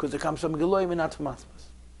 Because it comes from Geloim and not from Asmas.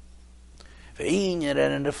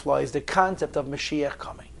 And the flow is the concept of Mashiach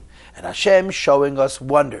coming. And Hashem showing us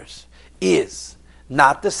wonders is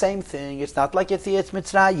not the same thing. It's not like Yetzias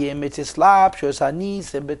Mitzrayim. It's Islap, Shos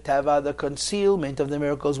HaNisim B'Teva, the concealment of the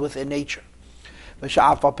miracles within nature.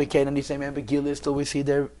 V'sha'af Apikein and the same ambiguity, still we see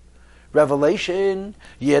their revelation.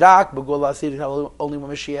 Yirak B'Gol only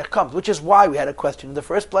when Mashiach comes. Which is why we had a question in the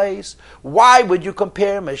first place. Why would you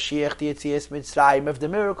compare Mashiach to Yetzias Mitzrayim if the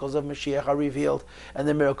miracles of Mashiach are revealed and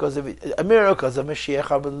the miracles of Mashiach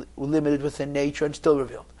are limited within nature and still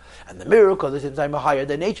revealed? And the miracles at the time are higher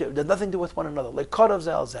than nature. There's nothing to do with one another. Like Korav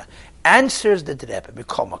Zelzeh answers the Rebbe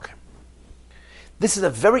B'Kolmakim. This is a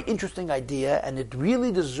very interesting idea, and it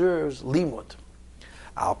really deserves limud.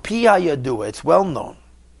 Al pi hayadua, it's well known.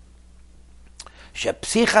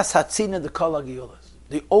 Shepsichas hatzina the kol hageulas,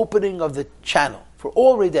 the opening of the channel for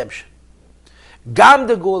all redemption. Gam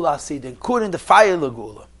de gula asid, including the fire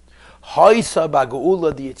legula. Hoisa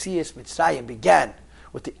ba'geula, the Yetzias Mitzrayim began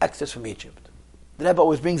with the exodus from Egypt. The Rebbe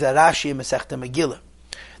always brings a Rashi in Masechta Megillah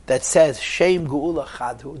that says Shem Geula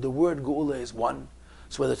Chadhu. The word Geula is one.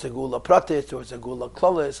 So whether it's a Geula Pratis, or it's a Geula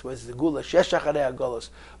Klolis, whether it's a Geula Shesh Acharei Agolos,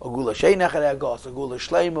 or Geula Shein Acharei Agolos, or Geula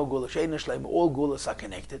Shleim, or Geula Shein Shleim, all Geulas are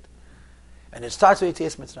connected. And it starts with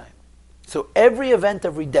Yetzias Mitzrayim. So every event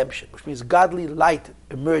of redemption, which means godly light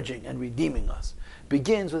emerging and redeeming us,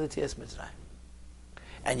 begins with Yetzias Mitzrayim.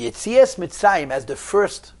 And Yetzias Mitzrayim, as the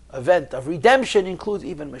first event of redemption, includes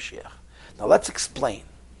even Mashiach. Now let's explain.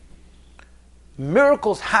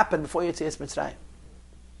 Miracles happen before Yetzias Mitzrayim.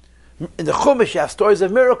 In the Chumash, you have stories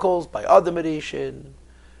of miracles by Adam Rishon,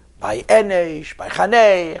 by Enesh, by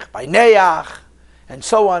Chanech, by Neach, and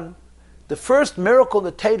so on. The first miracle in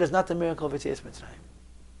the Torah is not the miracle of Yetzias Mitzrayim.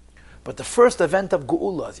 But the first event of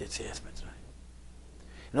Geula is Yetzias Mitzrayim.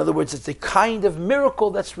 In other words, it's the kind of miracle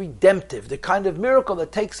that's redemptive, the kind of miracle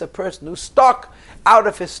that takes a person who's stuck out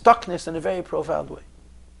of his stuckness in a very profound way.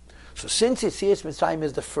 So since Yetzias Mitzrayim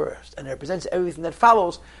is the first, and it represents everything that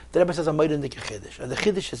follows, the Rebbe says a Moed in the Chiddush. And the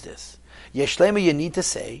Chiddush is this. Yesh Lema, you need to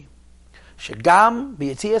say, Shegam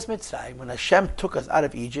b'Yetzias Mitzrayim, when Hashem took us out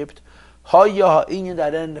of Egypt,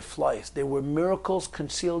 there were miracles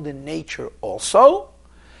concealed in nature also.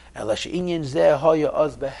 It was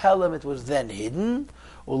then hidden.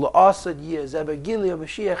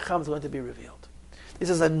 Mashiach comes going to be revealed.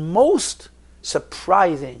 This is a most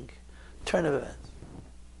surprising turn of events.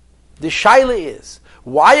 The shaila is,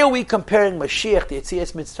 why are we comparing Mashiach to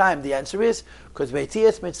Yetzias Mitzrayim? The answer is, because by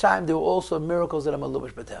Yetzias Mitzrayim there were also miracles that are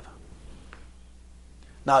Malubash B'Teva.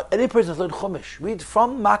 Now, any person who's learned Chumash, read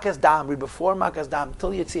from Makas Dam, read before Makas Dam,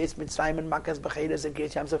 till Yetzias Mitzrayim and Makas B'Cheres and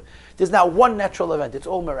Kriyat Yamsuf. There's not one natural event. It's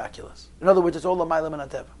all miraculous. In other words, it's all L'maylam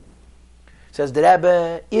and Ateva. Says the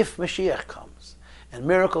Rebbe, if Mashiach comes, and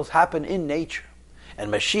miracles happen in nature,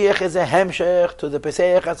 and Mashiach is a hemshech to the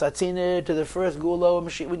Pesach HaTzatziner, to the first Gula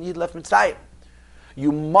when Yid left Mitzrayim,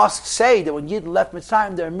 you must say that when Yid left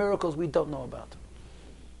Mitzrayim, there are miracles we don't know about.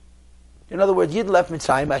 In other words, Yid left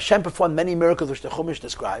Mitzrayim. Hashem performed many miracles which the Chumash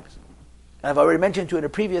describes. And I've already mentioned to you in a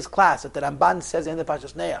previous class that the Ramban says in the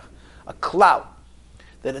Parshas Neach, a cloud,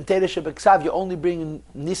 that in Teresh B'Ksav you only bring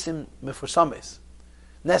Nisim Mefursames,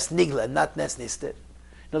 Nes Nigla, not Nes Nistir.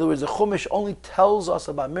 In other words, the Chumash only tells us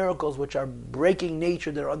about miracles which are breaking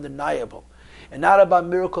nature, that are undeniable, and not about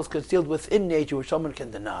miracles concealed within nature which someone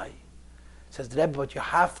can deny. Says the Rebbe, but you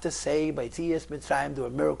have to say by Yetzias Mitzrayim there were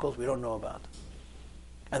miracles we don't know about.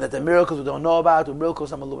 And that the miracles we don't know about are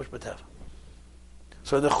miracles of Malubash B'Teva.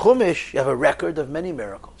 So in the Chumash, you have a record of many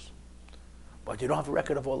miracles, but you don't have a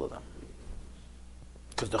record of all of them.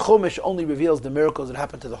 Because the Chumash only reveals the miracles that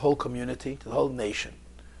happen to the whole community, to the whole nation.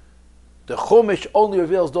 The Chumash only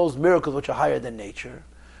reveals those miracles which are higher than nature.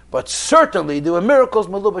 But certainly there were miracles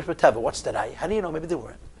Malubash B'Teva. What's that? How do you know? Maybe there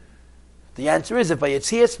weren't. The answer is, if by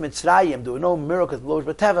Yetzias Mitzrayim there were no miracles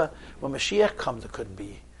Malubash B'Teva, when Mashiach comes there couldn't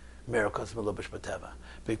be miracles Malubash B'Teva.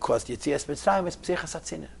 Because Yetzias Mitzrayim is Psichas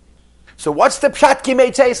HaTzinah. So what's the Pshat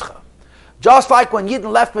Yemei Tzeitzcha? Just like when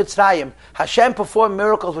Yidden left Mitzrayim, Hashem performed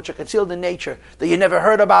miracles which are concealed in nature, that you never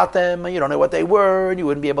heard about them, and you don't know what they were, and you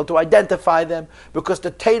wouldn't be able to identify them, because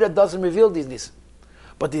the Torah doesn't reveal these nisim.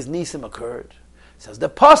 But these nisim occurred. It says, the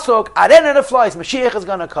Pasuk, Aren and the flies, Mashiach is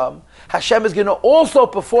going to come. Hashem is going to also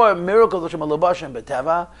perform miracles which are Malubash and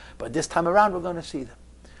B'Teva, but this time around we're going to see them.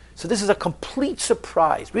 So this is a complete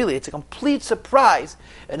surprise. Really, it's a complete surprise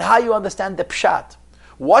in how you understand the Pshat.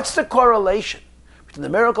 What's the correlation between the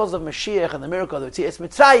miracles of Mashiach and the miracles of Yetzias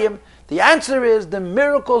Mitzrayim? The answer is the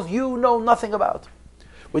miracles you know nothing about.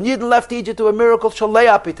 When Yidden left Egypt, there were miracles Shalei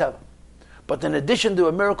Al Pi Teva. But in addition, there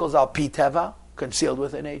were miracles Al Pi Teva, concealed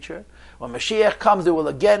within nature. When Mashiach comes, there will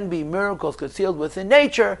again be miracles concealed within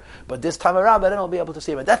nature, but this time around, then we'll be able to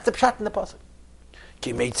see them. And that's the Pshat in the Pasuk.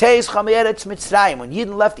 K'mei Tzeitzcha me'eretz Mitzrayim. When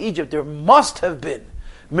Yidden left Egypt, there must have been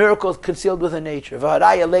miracles concealed within nature.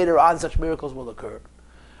 V'haraya, later on, such miracles will occur.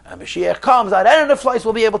 And Mashiach comes, and the flies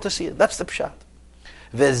will be able to see it. That's the Pshat.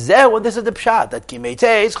 V'zeh, this is the Pshat, that K'mei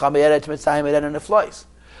Tzeitzcha me'eretz Mitzrayim and the flies.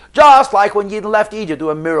 Just like when Yidden left Egypt, there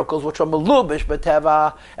were miracles which are Malubish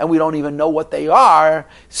B'Teva, and we don't even know what they are.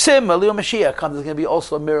 Similarly, when Mashiach comes, there's going to be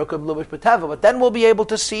also a miracle of Malubish B'Teva, but then we'll be able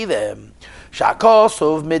to see them.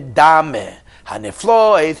 Shakosov Midameh. The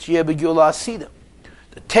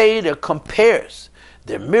Torah compares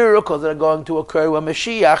the miracles that are going to occur when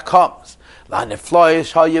Mashiach comes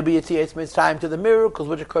to the miracles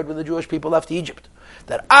which occurred when the Jewish people left Egypt.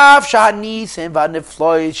 That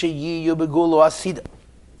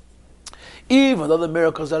even though the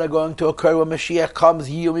miracles that are going to occur when Mashiach comes,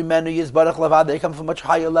 they come from a much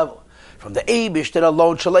higher level. From the Eibish that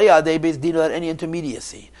alone, they did not any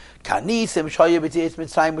intermediacy.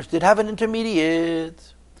 Which did have an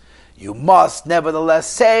intermediate. You must nevertheless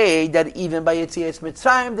say that even by Yetzias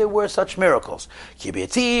Mitzrayim there were such miracles.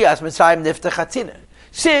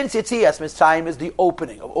 Since Yetzias Mitzrayim is the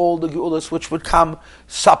opening of all the Geulas which would come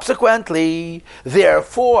subsequently,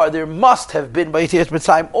 therefore there must have been by Yetzias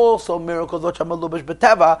Mitzrayim also miracles which are malubish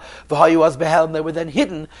b'teva, v'hayu was beheld, and they were then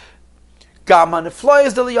hidden. Gaman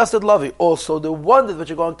Floyes the Liyasad Lavi, also the wonders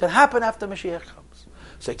which are going to happen after Mashiach comes.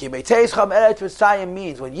 So Yemei Tzeitzcha Eretz Mitzrayim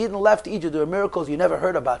means when Yidden left Egypt, there were miracles you never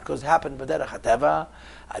heard about because it happened b'derech hateva,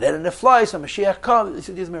 and then in the Floyes, when Mashiach comes, you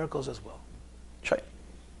see these miracles as well. Try.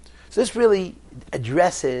 So this really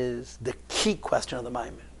addresses the key question of the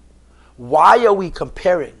Maimon. Why are we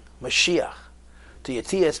comparing Mashiach to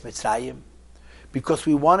Yetzias Mitzrayim? Because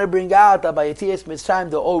we want to bring out that by Yetzias Mitzrayim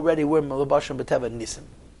there already were Melubashim B'Teva Nisim.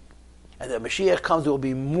 And that Mashiach comes, there will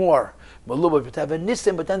be more Melubashim B'Teva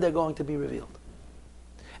Nisim, but then they're going to be revealed.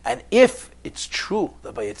 And if it's true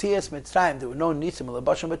that by Yetzias Mitzrayim there were no Nisim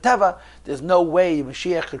Melubashim B'Teva, there's no way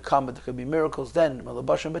Mashiach could come, but there could be miracles then,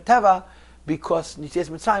 Melubashim B'Teva, because Yetzias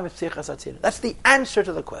Mitzrayim is Tzeichas Atzina. That's the answer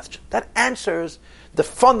to the question. That answers the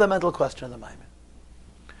fundamental question of the Maimon.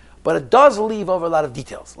 But it does leave over a lot of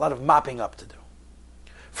details, a lot of mopping up to do.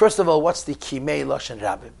 First of all, what's the Kimei Lashon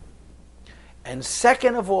Rabbim? And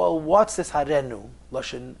second of all, what's this Harenu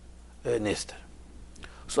Lashon Nister?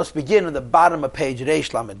 So let's begin on the bottom of page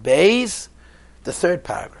Reish Lamed Beis, the third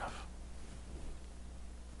paragraph.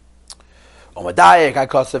 Omadayek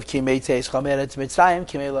HaKosav Kimei Tzeitzcha Eretz Mitzrayim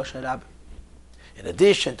Kimei Lashon Rabbim. In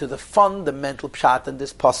addition to the fundamental pshat in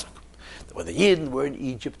this pasuk, that when the Yidden were in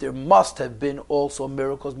Egypt, there must have been also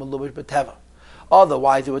miracles malubish b'teva.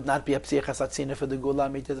 Otherwise, it would not be a psichas atzina for the gula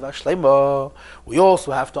mitzvah shlema. We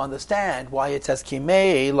also have to understand why it says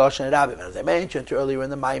kimei lashon rabbim. As I mentioned earlier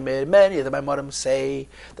in the Maimed, many of the Maimonim say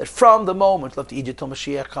that from the moment left Egypt till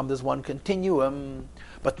Mashiach comes, there's one continuum,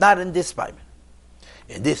 but not in this Maimed.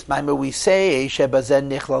 In this Maimed, we say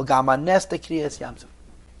shebazen nichlal gaman nes the kriyas yamsuf.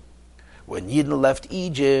 When Yidden left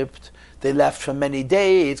Egypt, they left for many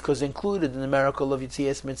days, because included in the miracle of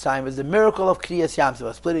Yetzias Mitzrayim is the miracle of Kriyas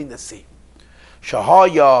Yamsuf, splitting the sea.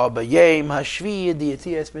 Shahaya b'yem hashvi, the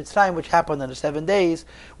Yetzias Mitzrayim, which happened on the 7 days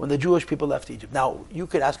when the Jewish people left Egypt. Now, you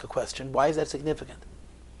could ask a question: why is that significant?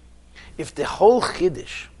 If the whole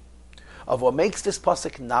chiddush of what makes this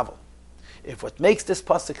pasuk novel, if what makes this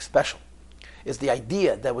pasuk special, is the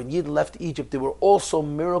idea that when Yidden left Egypt, there were also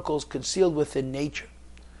miracles concealed within nature,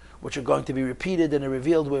 which are going to be repeated in a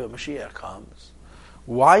revealed way when Mashiach comes,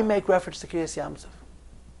 why make reference to Kriyas Yamsuf?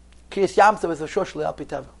 Kriyas Yamsuf is a shosh le'al pi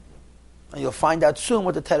teva. And you'll find out soon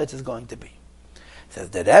what the teretz is going to be. It says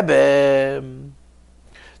the Rebbe,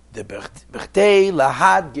 the B'chtei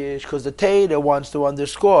lahadgish, because the Torah wants to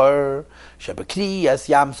underscore, shebekriyas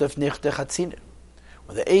Yamsuf nichtech hatziner.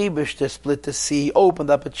 When the Eibishter split the sea,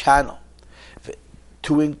 opened up a channel,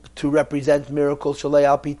 to represent miracles shalei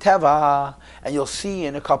al pi teva, and you'll see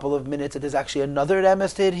in a couple of minutes that there's actually another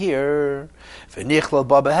remested here. V'nichlal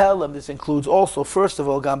ba b'helam. This includes also, first of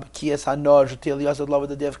all, gam b'kiyas hanor shetil yasad lo, with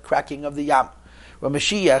the div cracking of the yam. When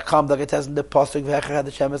Mashiach comes, like it says in the pasuk, v'hecher had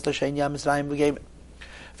the shemes l'shein yam Mitzrayim v'geim.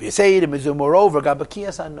 V'yisei d'mizu, moreover, gam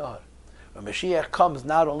b'kiyas hanor. When Mashiach comes,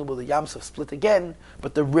 not only will the Yamsuf split again,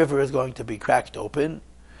 but the river is going to be cracked open.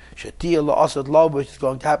 Shetia la'asad lo, which is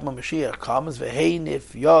going to happen when Mashiach comes.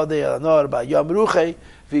 V'heinif yodei al-nor ba'yom ruchei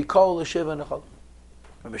v'kol l'shiva nechol.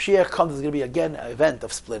 When Mashiach comes, there's going to be again an event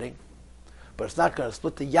of splitting, but it's not going to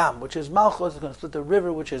split the Yam, which is Malchus. It's going to split the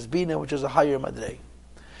river, which is Bina, which is a higher Madrei.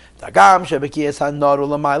 Tagam shebekiyas hanor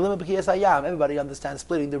u'lamaylim b'kiyas hayam. Everybody understands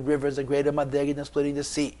splitting the river is a greater Madrei than splitting the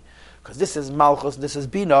sea, because this is Malchus, this is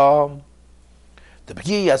Bina. The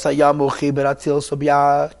B'kiyas hayam u'chiber Atzilus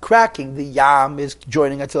u'biyah, cracking the Yam is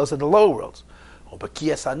joining Atzilus in the lower worlds. Or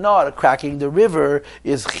B'kiyas hanor, cracking the river,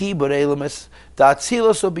 is chiber elamis da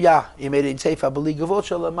Atzilus u'biyah. Yemei Tzeitzcha b'li gavot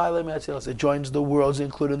shalamaylim Atzilus. It joins the worlds,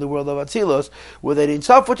 including the world of Atzilus, with Ein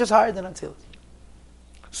Sof, which is higher than Atzilus.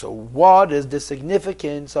 So what is the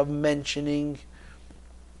significance of mentioning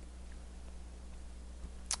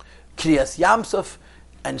Kriyas Yamsuf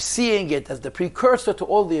and seeing it as the precursor to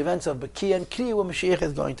all the events of B'ki and Kri when Mashiach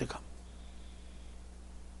is going to come?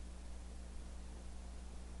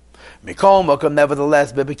 Mikol Mokom,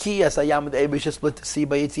 nevertheless, B'B'ki as Hayam the Eibush split the sea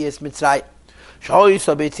by Yetzias Mitzrayim.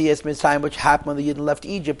 Shoysa B'Yetzias Mitzrayim, which happened when the Yidden left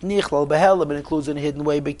Egypt. Nichlal B'Helam, it includes in a hidden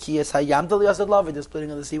way B'Ki as Hayam the Liyasad Lavi, the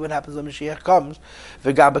splitting of the sea. What happens when Mashiach comes?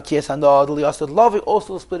 V'Gam B'Ki as Hanor the Liyasad Lavi,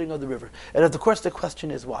 also the splitting of the river. And of course, the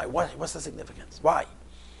question is why? What's the significance? Why?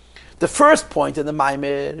 The first point in the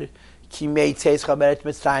Maimed, Yemei Tzeitzcha Eretz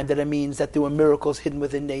Mitzrayim, that it means that there were miracles hidden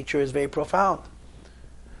within nature, is very profound.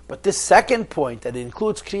 But this second point, that it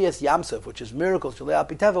includes Kriyas Yamsuf, which is miracles,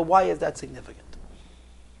 why is that significant?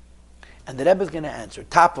 And the Rebbe is going to answer,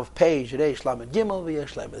 top of page Reish Lamed Gimel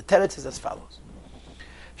v'Yesh Lamed. The teretz is as follows: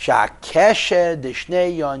 Sha'keshe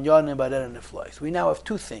deshnei yon yonim b'aderen neflois. We now have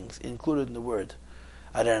two things included in the word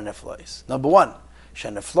aderen neflois. Number one,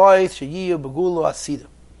 sheneflois sheyiyu begulo asidim.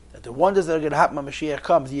 That the wonders that are going to happen when Mashiach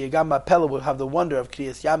comes, the Yegam Mapela will have the wonder of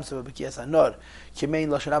Kriyas Yamsuf and B'Kriyas Hanor. K'mein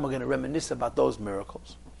Lashon Hara are going to reminisce about those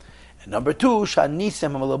miracles. And number two,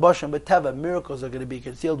 Shanisim HaMalaboshim B'Teva, miracles are going to be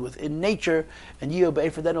concealed within nature, and Yiyu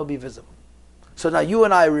B'Efer then will be visible. So now you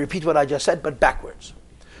and I repeat what I just said, but backwards.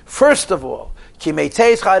 First of all, Yemei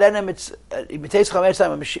Tzeitzcha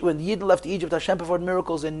when the Yidden left Egypt, Hashem performed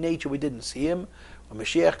miracles in nature, we didn't see him. When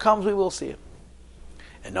Mashiach comes, we will see him.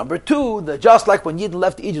 And number two, just like when Yidden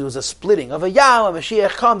left Egypt, there was a splitting of a Yam, when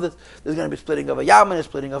Mashiach comes, there's going to be splitting of a Yam and a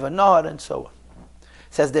splitting of a Nahar, and so on.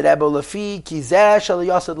 Says the Rebbe Lefi, Kizeh Shal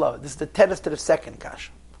Yasad Lav. This is the teretz to the second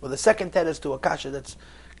kasha, or the second teretz to a kasha that's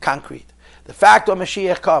concrete. The fact when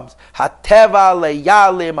Mashiach comes, Hateva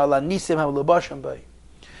leyalim ala nisim hamlubashim bay.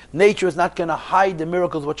 Nature is not going to hide the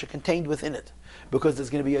miracles which are contained within it, because there's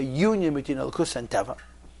going to be a union between Elkus and Teva.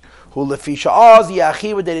 Hu lefi sha'az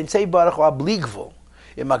yachiv they didn't say baruch hu abligvul.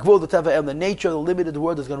 In Makvul, the Teva and the nature, the limited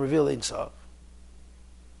word is going to reveal Ein Sof.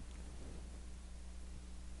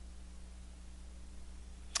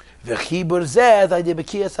 The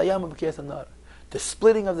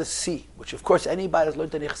splitting of the sea, which of course anybody who's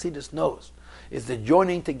learned in Chassidus knows, is the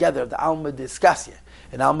joining together of the Alma de Iskasya.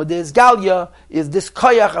 And Alma de Isgalia is this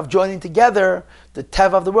koyach of joining together the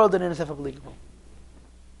Teva of the world and Ein Sof applicable.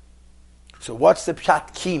 So what's the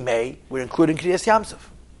pshat kime? We're including Kriyas Yamsuf.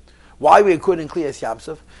 Why we include in Kriyas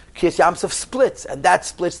Yamsuf? Kriyas Yamsuf splits, and that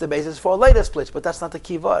splits the basis for later splits, but that's not the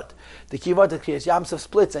key word. The key word is Kriyas Yamsuf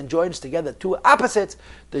splits and joins together two opposites.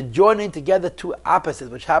 The joining together two opposites,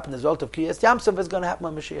 which happened as a result of Kriyas Yamsuf, is going to happen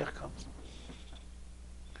when Mashiach comes.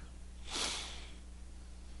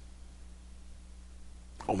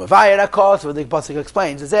 Umavayir HaKos, what the Pasuk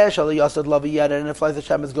explains, is Shal Yasad Lavi Yad, and if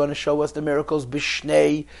Hashem is going to show us the miracles,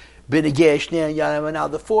 Bishnei, Binegeh, Shnei, and Yanim, and now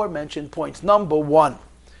the four mentioned points. Number one,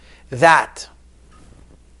 that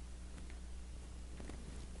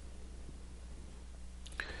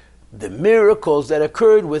the miracles that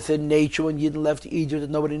occurred within nature when Yidden left Egypt that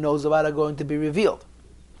nobody knows about are going to be revealed.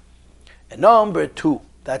 And number two,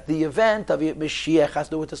 that the event of Mashiach has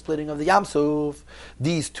to do with the splitting of the Yamsuf.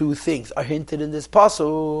 These two things are hinted in this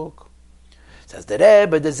pasuk. Says the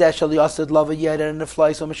Rebbe, the Zeshal Yasad Lava Yed, and the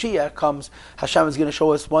flies when Mashiach comes, Hashem is going to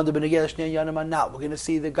show us wonder b'negel shnei yanim now. We're going to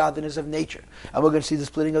see the godliness of nature, and we're going to see the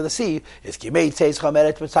splitting of the sea. It's Yemei Tzeitzcha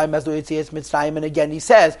meret Mitzrayim as do Yetzias Mitzrayim, and again he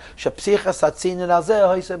says, Shapsicha Satzin and Alzeh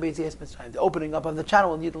Hoysa B'Yetzias Mitzrayim. The opening up of the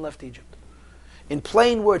channel when Yidden left Egypt. In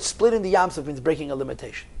plain words, splitting the Yamsuf means breaking a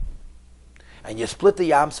limitation, and you split the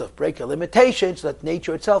Yamsuf, break a limitation, so that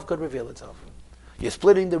nature itself could reveal itself. You're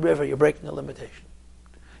splitting the river, you're breaking a limitation.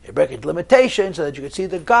 You break a limitation so that you can see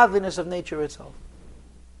the godliness of nature itself.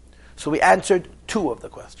 So we answered two of the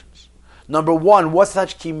questions. Number one, what's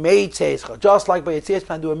such Yemei Tzeitzcha? Just like by Yetzias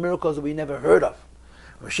Mitzrayim doing miracles that we never heard of.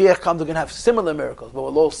 When Mashiach comes, we're going to have similar miracles, but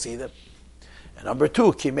we'll all see them. And number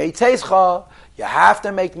two, Yemei Tzeitzcha, you have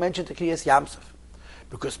to make mention to Kriyas Yamsuf.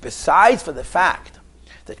 Because besides for the fact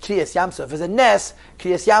that Kriyas Yamsuf is a nes,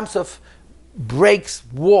 Kriyas Yamsuf breaks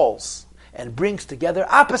walls and brings together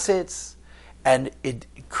opposites, and it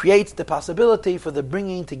creates the possibility for the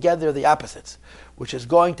bringing together of the opposites, which is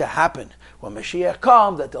going to happen when Mashiach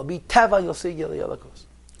comes, that there'll be Teva, you'll see Gilei Elokus.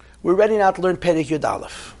 We're ready now to learn Perek Yud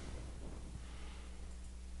Aleph.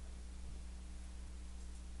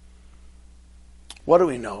 What do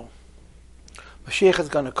we know? Mashiach is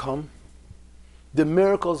going to come. The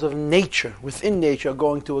miracles of nature, within nature, are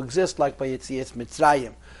going to exist like by Yetzias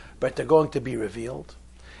Mitzrayim, but they're going to be revealed.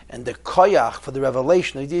 And the koyach for the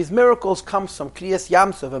revelation of these miracles comes from Kriyas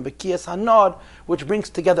Yamsuf and B'Kriyas Hanor, which brings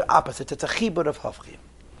together opposites. It's a chibur of Havchim.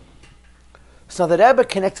 So the Rebbe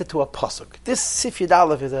connects it to a pasuk. This Sif Yud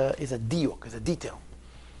Aleph is a diuk, is a detail.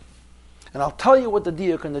 And I'll tell you what the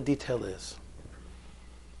diuk and the detail is.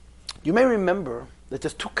 You may remember that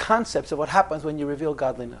there's two concepts of what happens when you reveal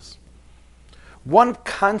godliness. One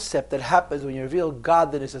concept that happens when you reveal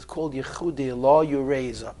godliness is called Yechudi, law you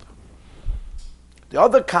raise up. The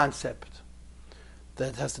other concept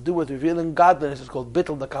that has to do with revealing godliness is called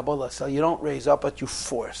Bittul the Kabbalah. So you don't raise up, but you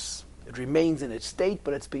force. It remains in its state,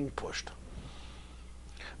 but it's being pushed.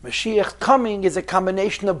 Mashiach coming is a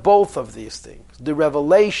combination of both of these things. The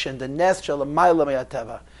revelation, the Nes Shalamayla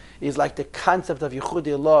Mayateva, is like the concept of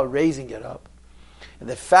Yechudi law, raising it up. And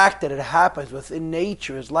the fact that it happens within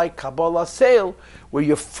nature is like Kabbalah Seil, where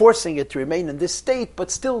you're forcing it to remain in this state, but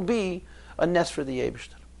still be a Nes for the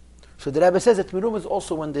Eibishter. So the Rebbe says that Mirum is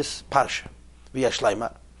also in this parsha, via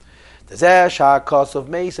Shleimah, The Zeh Sha'akos of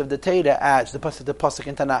Mace of the Teda adds the pasuk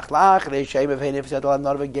in Tanakh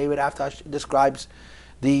after it describes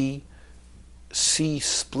the sea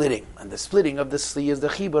splitting, and the splitting of the sea is the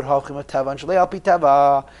chibur halchim atava and shlei al pi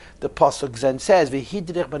tava. The pasuk then says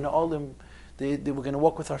v'hidrich b'na'olim. We're going to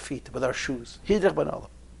walk with our feet, with our shoes. Hidrich b'na'olim.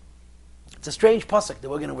 It's a strange pasuk that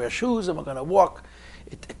we're going to wear shoes and we're going to walk.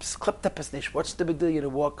 It's klipped up as nish. What's the big deal? You're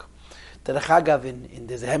going to walk. The Chagav in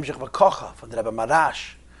there's a hemshech v'kocha from the Rebbe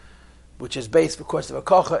Marash, which is based, of course, the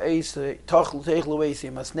v'kocha eis tochlu techlu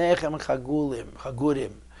eisim asnechem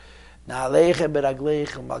chagurim. And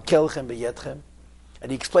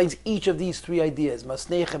he explains each of these three ideas.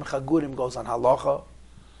 Masnechem chagurim goes on halacha.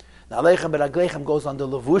 Na'alechem beraglechem goes on the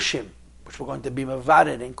levushim, which we're going to be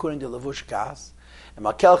mavarid, including the levush kas. And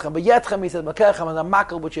makelchem b'yetchem, he says makelchem is a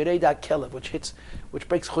makel which yereda kelev, which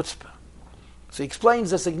breaks chutzpah. So he explains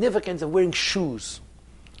the significance of wearing shoes.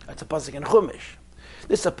 That's a pasuk in Chumash.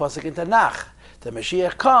 This is a pasuk in Tanakh. The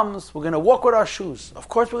Mashiach comes, we're going to walk with our shoes. Of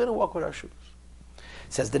course, we're going to walk with our shoes.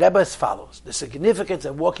 It says the Rebbe as follows: the significance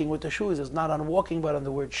of walking with the shoes is not on walking, but on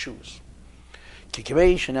the word shoes.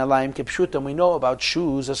 Kikimei shenelayim kipshutam. We know about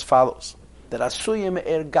shoes as follows: that asuyim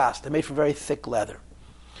ergas, they're made from very thick leather.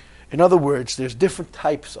 In other words, there's different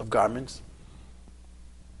types of garments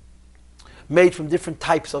made from different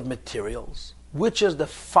types of materials. Which is the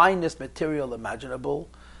finest material imaginable?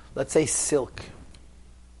 Let's say silk.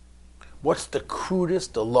 What's the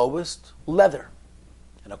crudest, the lowest? Leather.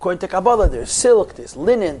 And according to Kabbalah, there's silk, there's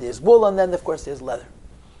linen, there's wool, and then, of course, there's leather.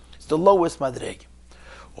 It's the lowest madreg.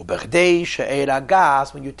 When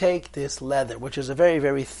you take this leather, which is a very,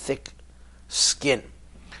 very thick skin,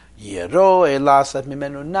 now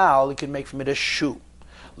you can make from it a shoe.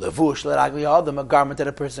 Levush l'ragli adam, a garment that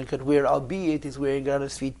a person could wear, albeit he's wearing it on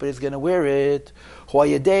his feet, but he's going to wear it. You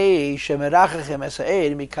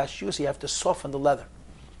have to soften the leather.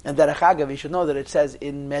 And that Achagav, you should know that it says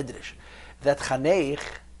in Medrash that Chanech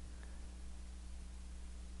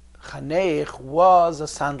was a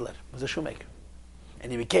sandler, was a shoemaker.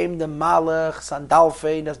 And he became the Malach,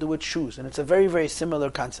 Sandalfe, that's to do with shoes. And it's a very, very similar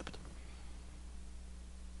concept.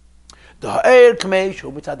 The ha'er k'mei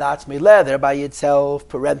shu mitzadatz me leather by itself,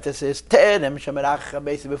 parenthesis, terem shemerach,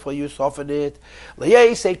 basically before you soften it.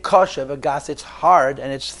 L'yei say kosher v'gas, it's hard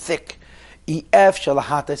and it's thick. Ef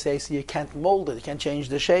shalahata say, so you can't mold it, you can't change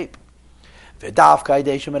the shape. V'davka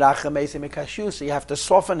idei shemerach meisi mikashu, so you have to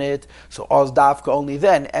soften it. So oz davka only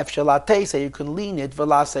then. Ef shalate say you can lean it.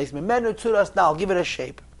 V'la says mimenu tzuras, now give it a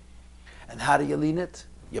shape. And how do you lean it?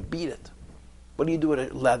 You beat it. What do you do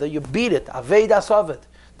with leather? You beat it. Avedas of it.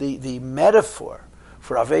 The metaphor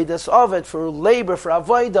for Avedas Ovid, for labor, for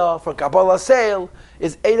Avodah, for Kabbalah sale,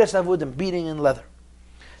 is Eidas Avudim, beating in leather.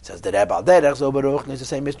 It says the Rebbe Al-Derech, so Baruch, is the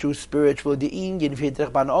same as true spiritual.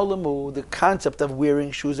 The concept of wearing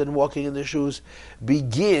shoes and walking in the shoes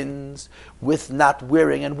begins with not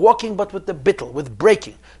wearing and walking, but with the bittel, with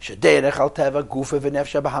breaking. You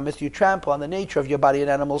trample on the nature of your body and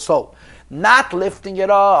animal soul. Not lifting it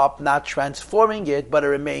up, not transforming it, but it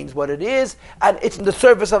remains what it is, and it's in the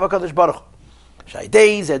service of HaKadosh Baruch Hu.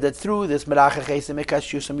 Shaydei said that through this meracha chesim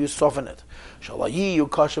ekashusam you soften it. Shalayi you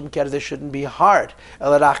kashim ker, they shouldn't be hard.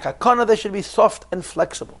 Elarach kakona, they should be soft and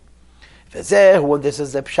flexible. Vezeh, when this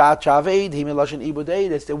is the pshat shaveid, himiloshin ibudei,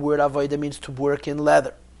 that's the word avoid that means to work in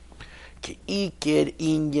leather. Ki'ikir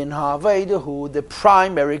inyan ha'aveidahu, the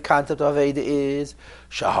primary concept of aveda is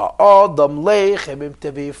shaha'adam lechem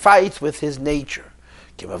imtevi, fights with his nature.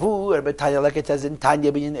 Like it says in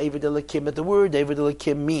Tanya, that the word David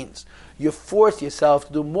Elikim means you force yourself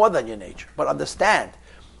to do more than your nature. But understand,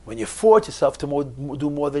 when you force yourself to do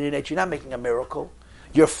more than your nature, you're not making a miracle.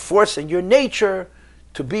 You're forcing your nature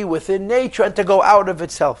to be within nature and to go out of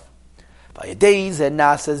itself. This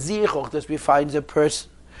refines a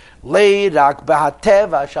person. Not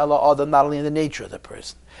only in the nature of the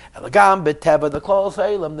person. The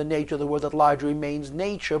nature of the world at large remains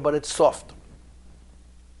nature, but it's soft.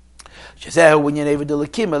 It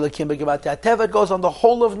goes on the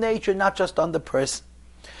whole of nature, not just on the person.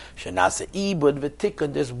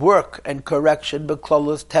 There's work and correction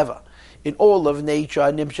in all of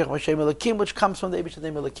nature, which comes from the Eibush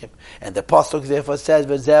name Elikim. And the Pasuk therefore says,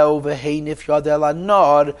 what's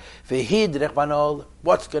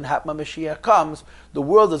going to happen when Mashiach comes? The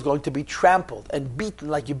world is going to be trampled and beaten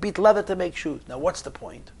like you beat leather to make shoes. Now what's the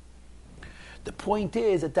point? The point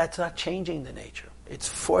is that that's not changing the nature. It's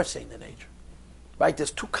forcing the nature. Right?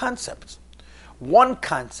 There's two concepts. One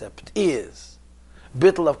concept is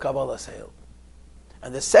bittul of Kabbalah sale.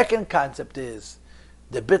 And the second concept is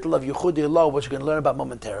the bittul of Yichudi law, which we're going to learn about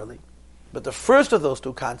momentarily. But the first of those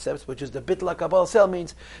two concepts, which is the bittul HaKabbalah Sel,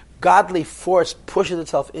 means godly force pushes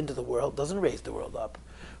itself into the world, doesn't raise the world up,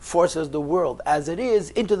 forces the world as it is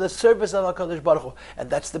into the service of HaKadosh Baruch Hu. And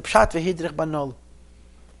that's the pshat v'hidrich banol.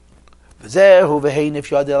 V'zehu v'hein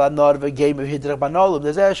if yadel anor v'geim v'hidrich banol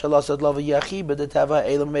v'zeh shalasad lo v'yachi b'detava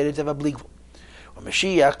elam meidet teva bligvu. When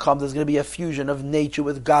Mashiach comes, there's going to be a fusion of nature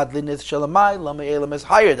with godliness. Shalamai lama elam is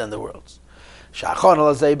higher than the worlds.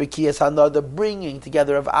 The bringing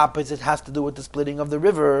together of opposites has to do with the splitting of the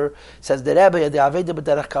river. Says the Rebbe,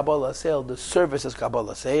 the service is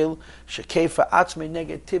Kabbalah Seil. Shekefa atzme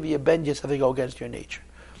negativia benjes have to go against your nature.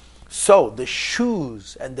 So the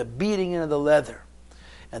shoes and the beating in of the leather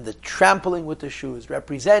and the trampling with the shoes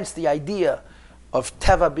represents the idea of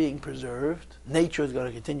Teva being preserved. Nature is going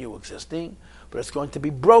to continue existing, but it's going to be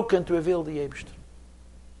broken to reveal the Eibishter.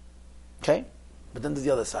 Okay? But then there's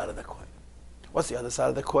the other side of the coin. What's the other side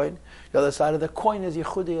of the coin? The other side of the coin is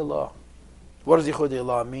Yichudei Allah. What does Yichudei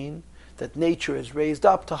Allah mean? That nature is raised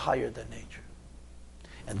up to higher than nature.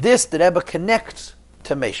 And this, the Rebbe connects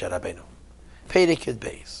to Moshe Rabbeinu. Perek Yud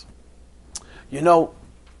Beis. You know,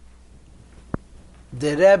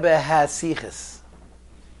 the Rebbe has siches.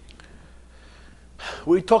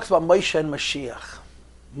 We talks about Moshe and Mashiach.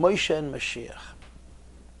 Moshe and Mashiach.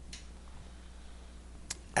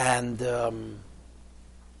 And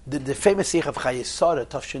the famous Sikh of Chayesara,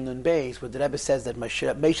 Tafshin Nun Beis, where the Rebbe says that Moshe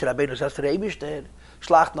Rabbeinu says to the Eibishter,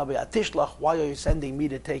 Shlach na be'atishlach, why are you sending me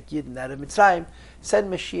to take Yidden out of Mitzrayim?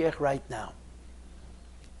 Send Mashiach right now.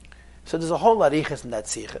 So there's a whole arichas in that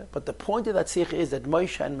Sikha, but the point of that Sikha is that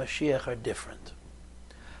Moshe and Mashiach are different.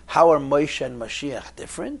 How are Moshe and Mashiach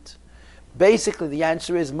different? Basically, the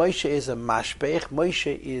answer is Moshe is a mashpech.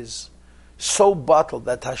 Moshe is so bottled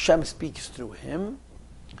that Hashem speaks through him.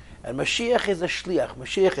 And Mashiach is a shliach.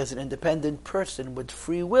 Mashiach is an independent person with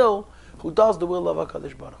free will who does the will of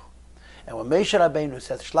HaKadosh Baruch Hu. And when Moshe Rabbeinu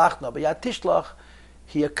says, Shlach na b'yad tishlach,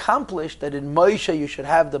 he accomplished that in Moshe you should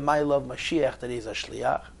have the mile of Mashiach, that he's a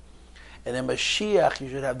shliach. And in Mashiach you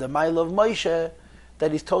should have the mile of Moshe,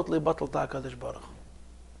 that he's totally bottled to HaKadosh Baruch Hu.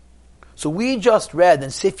 So we just read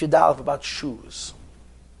in Sif Yud Aleph about shoes.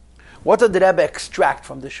 What did the Rebbe extract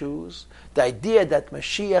from the shoes? The idea that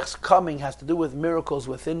Mashiach's coming has to do with miracles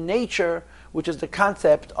within nature, which is the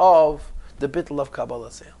concept of the bittul of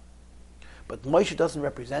Kabbalah Seil. But Moshe doesn't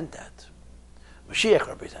represent that. Mashiach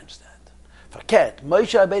represents that. Faket,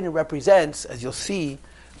 Moshe Rabbeinu represents, as you'll see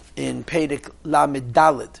in Perek Lamed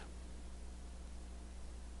Daled,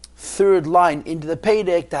 third line into the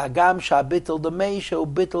Perek, the Hagam Sha'bitul the Meisha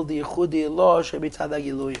Ubitul the Yichudi Allah Shebitzad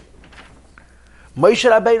HaGiluyim. Moshe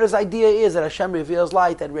Rabbeinu's idea is that Hashem reveals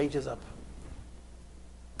light that ranges up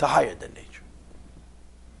to higher than nature.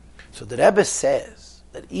 So the Rebbe says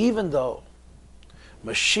that even though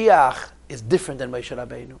Mashiach is different than Moshe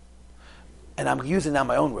Rabbeinu, and I'm using now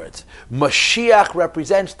my own words, Mashiach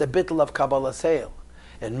represents the bittul of Kabbalah Seil,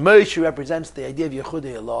 and Moshe represents the idea of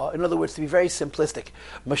Yichudei Allah. In other words, to be very simplistic,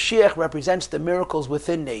 Mashiach represents the miracles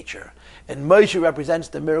within nature, and Moshe represents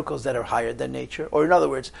the miracles that are higher than nature. Or in other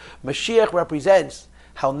words, Mashiach represents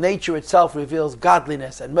how nature itself reveals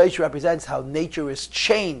godliness, and Moshe represents how nature is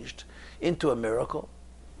changed into a miracle.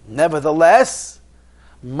 Nevertheless,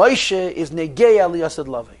 Moshe is negei aliyasad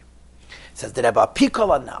lavi. Says the Rebbe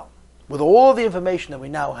Pikola now, with all the information that we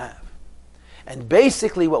now have. And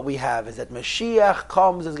basically what we have is that Mashiach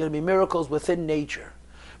comes, there's going to be miracles within nature.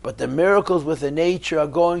 But the miracles within nature are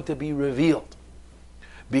going to be revealed.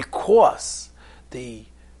 Because the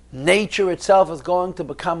nature itself is going to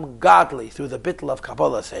become godly through the bittul of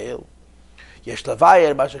Kabbalah Seil. Yesh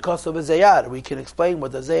lavayer mashakosov v'zayar. We can explain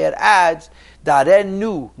what the Zayar adds. Daren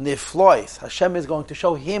nu niflois. Hashem is going to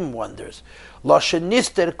show him wonders. Lo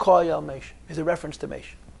shenister koyal Moshe is a reference to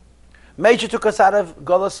Moshe. Moshe took us out of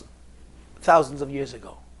Golos thousands of years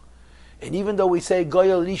ago. And even though we say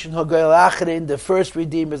Goyal Rishon HaGoyal Acharin, the first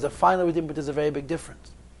Redeemer is the final Redeemer, but there's a very big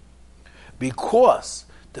difference. Because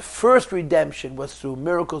the first redemption was through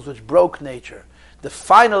miracles which broke nature. The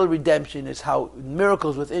final redemption is how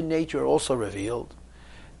miracles within nature are also revealed.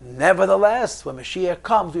 Nevertheless, when Mashiach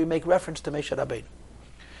comes, we make reference to Moshe Rabbeinu.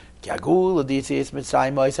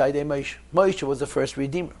 Moshe was the first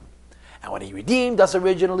Redeemer. And when he redeemed us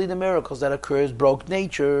originally, the miracles that occurs broke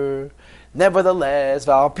nature. Nevertheless,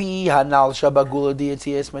 we also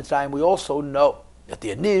know that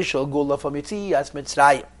the initial Gula from Yetzias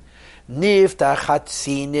Mitzrayim, Niftachat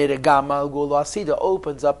Sinir Gamal Gula Asida,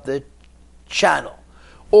 opens up the channel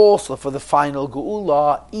also for the final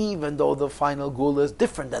Gula, even though the final Gula is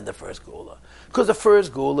different than the first Gula. Because the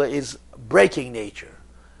first Gula is breaking nature,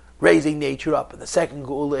 raising nature up. And the second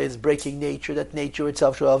Geula is breaking nature, that nature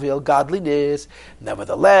itself shall reveal godliness.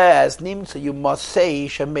 Nevertheless, Nimtza, you must say,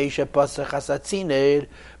 Shemesha Pasach Hasatziner,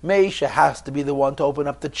 Mesha has to be the one to open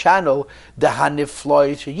up the channel. The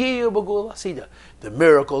Hanifloy Sheyiyu B'Geula Sida. The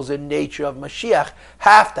miracles in nature of Mashiach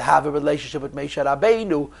have to have a relationship with Moshe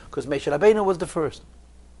Rabbeinu, because Moshe Rabbeinu was the first.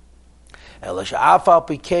 But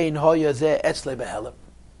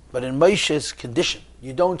in Moshe's condition,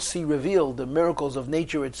 you don't see revealed the miracles of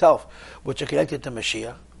nature itself, which are connected to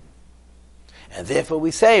Mashiach. And therefore we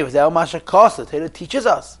say, Torah teaches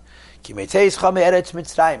us, Yemei Tzeitzcha me'eretz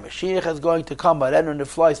Mitzrayim. Mashiach is going to come, but then on the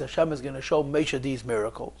flies, Hashem is going to show Moshe these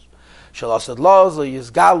miracles. Shalasad Lazo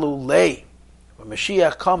Yizgalu Lei. When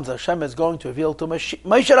Mashiach comes, Hashem is going to reveal to Moshe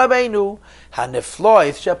Rabbeinu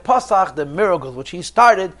Haneflois Shepasach, the miracles which he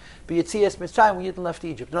started b'Yetzias Mitzrayim when Yidden left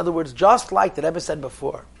Egypt. In other words, just like the Rebbe said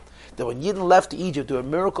before, that when Yidden left Egypt, there were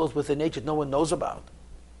miracles within nature no one knows about,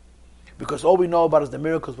 because all we know about is the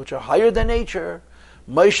miracles which are higher than nature.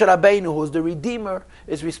 Moshe Rabbeinu, who is the Redeemer,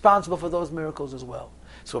 is responsible for those miracles as well.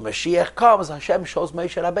 So when Mashiach comes, Hashem shows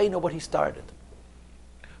Moshe Rabbeinu what he started.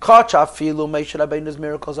 Chachafilu, Moshe Rabbeinu's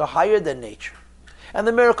miracles are higher than nature. And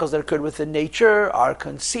the miracles that occurred within nature are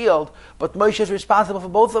concealed, but Moshe is responsible for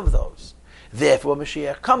both of those. Therefore, when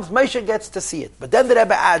Mashiach comes, Moshe gets to see it. But then the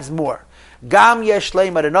Rebbe adds more. Gam yesh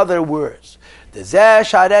leimer, in other words, the idea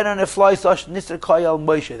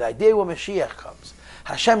when Mashiach comes,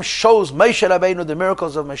 Hashem shows Moshe Rabbeinu the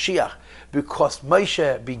miracles of Mashiach, because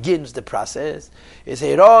Moshe begins the process, is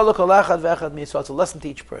a lesson to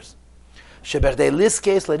each person. To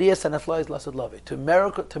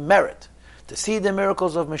merit, to see the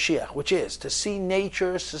miracles of Mashiach, which is to see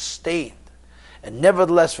nature sustained, and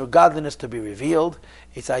nevertheless for godliness to be revealed.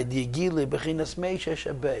 It's you have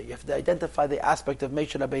to identify the aspect of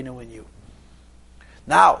Moshe Rabbeinu in you.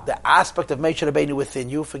 Now, the aspect of Moshe Rabbeinu within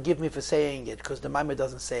you, forgive me for saying it, because the Maimon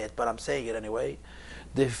doesn't say it, but I'm saying it anyway.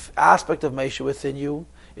 The aspect of Moshe within you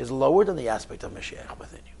is lower than the aspect of Mashiach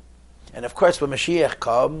within you. And of course, when Mashiach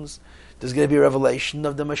comes, there's going to be a revelation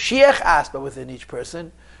of the Mashiach aspect within each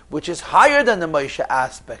person, which is higher than the Moshe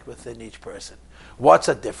aspect within each person. What's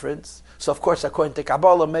the difference? So of course, according to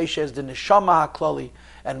Kabbalah, Moshe is the Neshama HaKlali,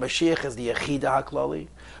 and Mashiach is the Yechida HaKlali.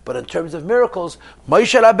 But in terms of miracles,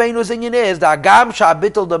 Moshe Rabbeinu's inyan is the Agam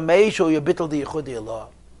Sha'abitul the Meish or Yabitul the Yechudi Allah.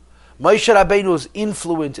 Moshe Rabbeinu's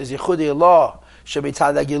influence is Yechudi Allah,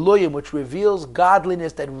 Shemitzad HaGiluyim, which reveals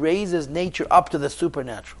godliness that raises nature up to the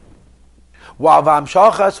supernatural. While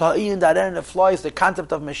V'amshachas Ha'in Daren Eflois, the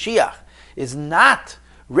concept of Mashiach, is not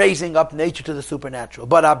raising up nature to the supernatural,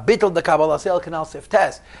 but Abitul the Kabbalah Sel Kanal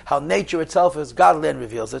Siftes, how nature itself is godly and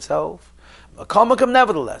reveals itself.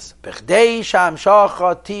 Nevertheless,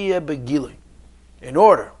 in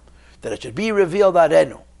order that it should be revealed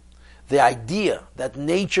arenu, the idea that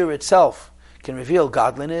nature itself can reveal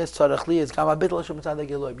godliness, you have to have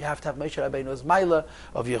Moshe Rabbeinu's Maila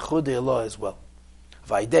of Yechudi Allah as well.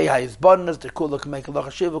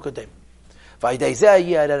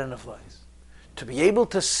 To be able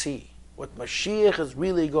to see what Mashiach is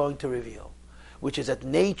really going to reveal, which is that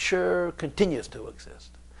nature continues to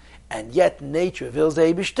exist, and yet nature reveals the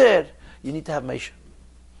Eibishter, you need to have Moshe.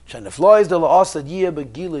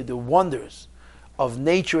 The wonders of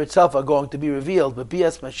nature itself are going to be revealed, but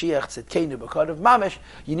Bias Mashiach Tzidkenu B'Kod of Mamish,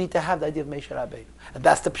 you need to have the idea of Moshe Rabbeinu. And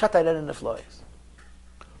that's the Pshat Ayren in the Flois.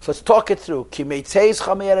 So let's talk it through. K'mei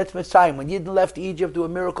Tzeitzcha me'eretz Mitzrayim. When Yidden left Egypt, there were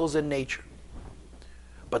miracles in nature.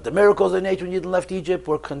 But the miracles in nature when Yidden left Egypt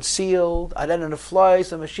were concealed. Ayren in the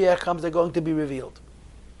Flois, and Mashiach comes, they're going to be revealed.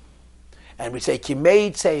 And we say,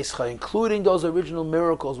 Yemei Tzeitzcha, including those original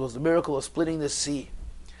miracles, was the miracle of splitting the sea.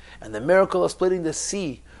 And the miracle of splitting the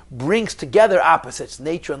sea brings together opposites,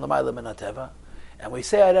 nature and L'mayla min HaTeva. And we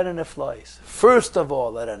say, Ayren Neflois. First of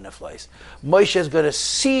all, Ayren Neflois. Moshe is going to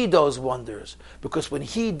see those wonders, because when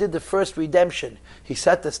he did the first redemption, he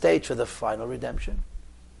set the stage for the final redemption.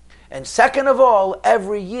 And second of all,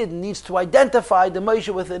 every Yid needs to identify the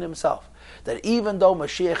Moshe within himself. That even though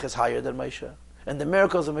Mashiach is higher than Moshe, and the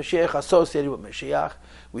miracles of Mashiach are associated with Mashiach,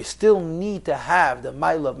 we still need to have the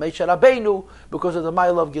Maila of Moshe Rabbeinu because of the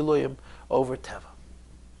Maila of Giluyim over Teva.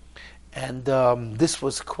 And this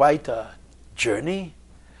was quite a journey,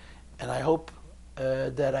 and I hope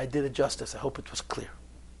that I did it justice. I hope it was clear.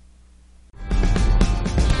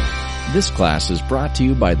 This class is brought to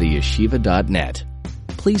you by theyeshiva.net.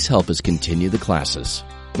 Please help us continue the classes.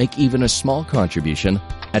 Make even a small contribution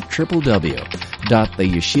at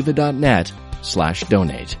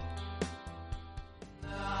www.theyeshiva.net/donate.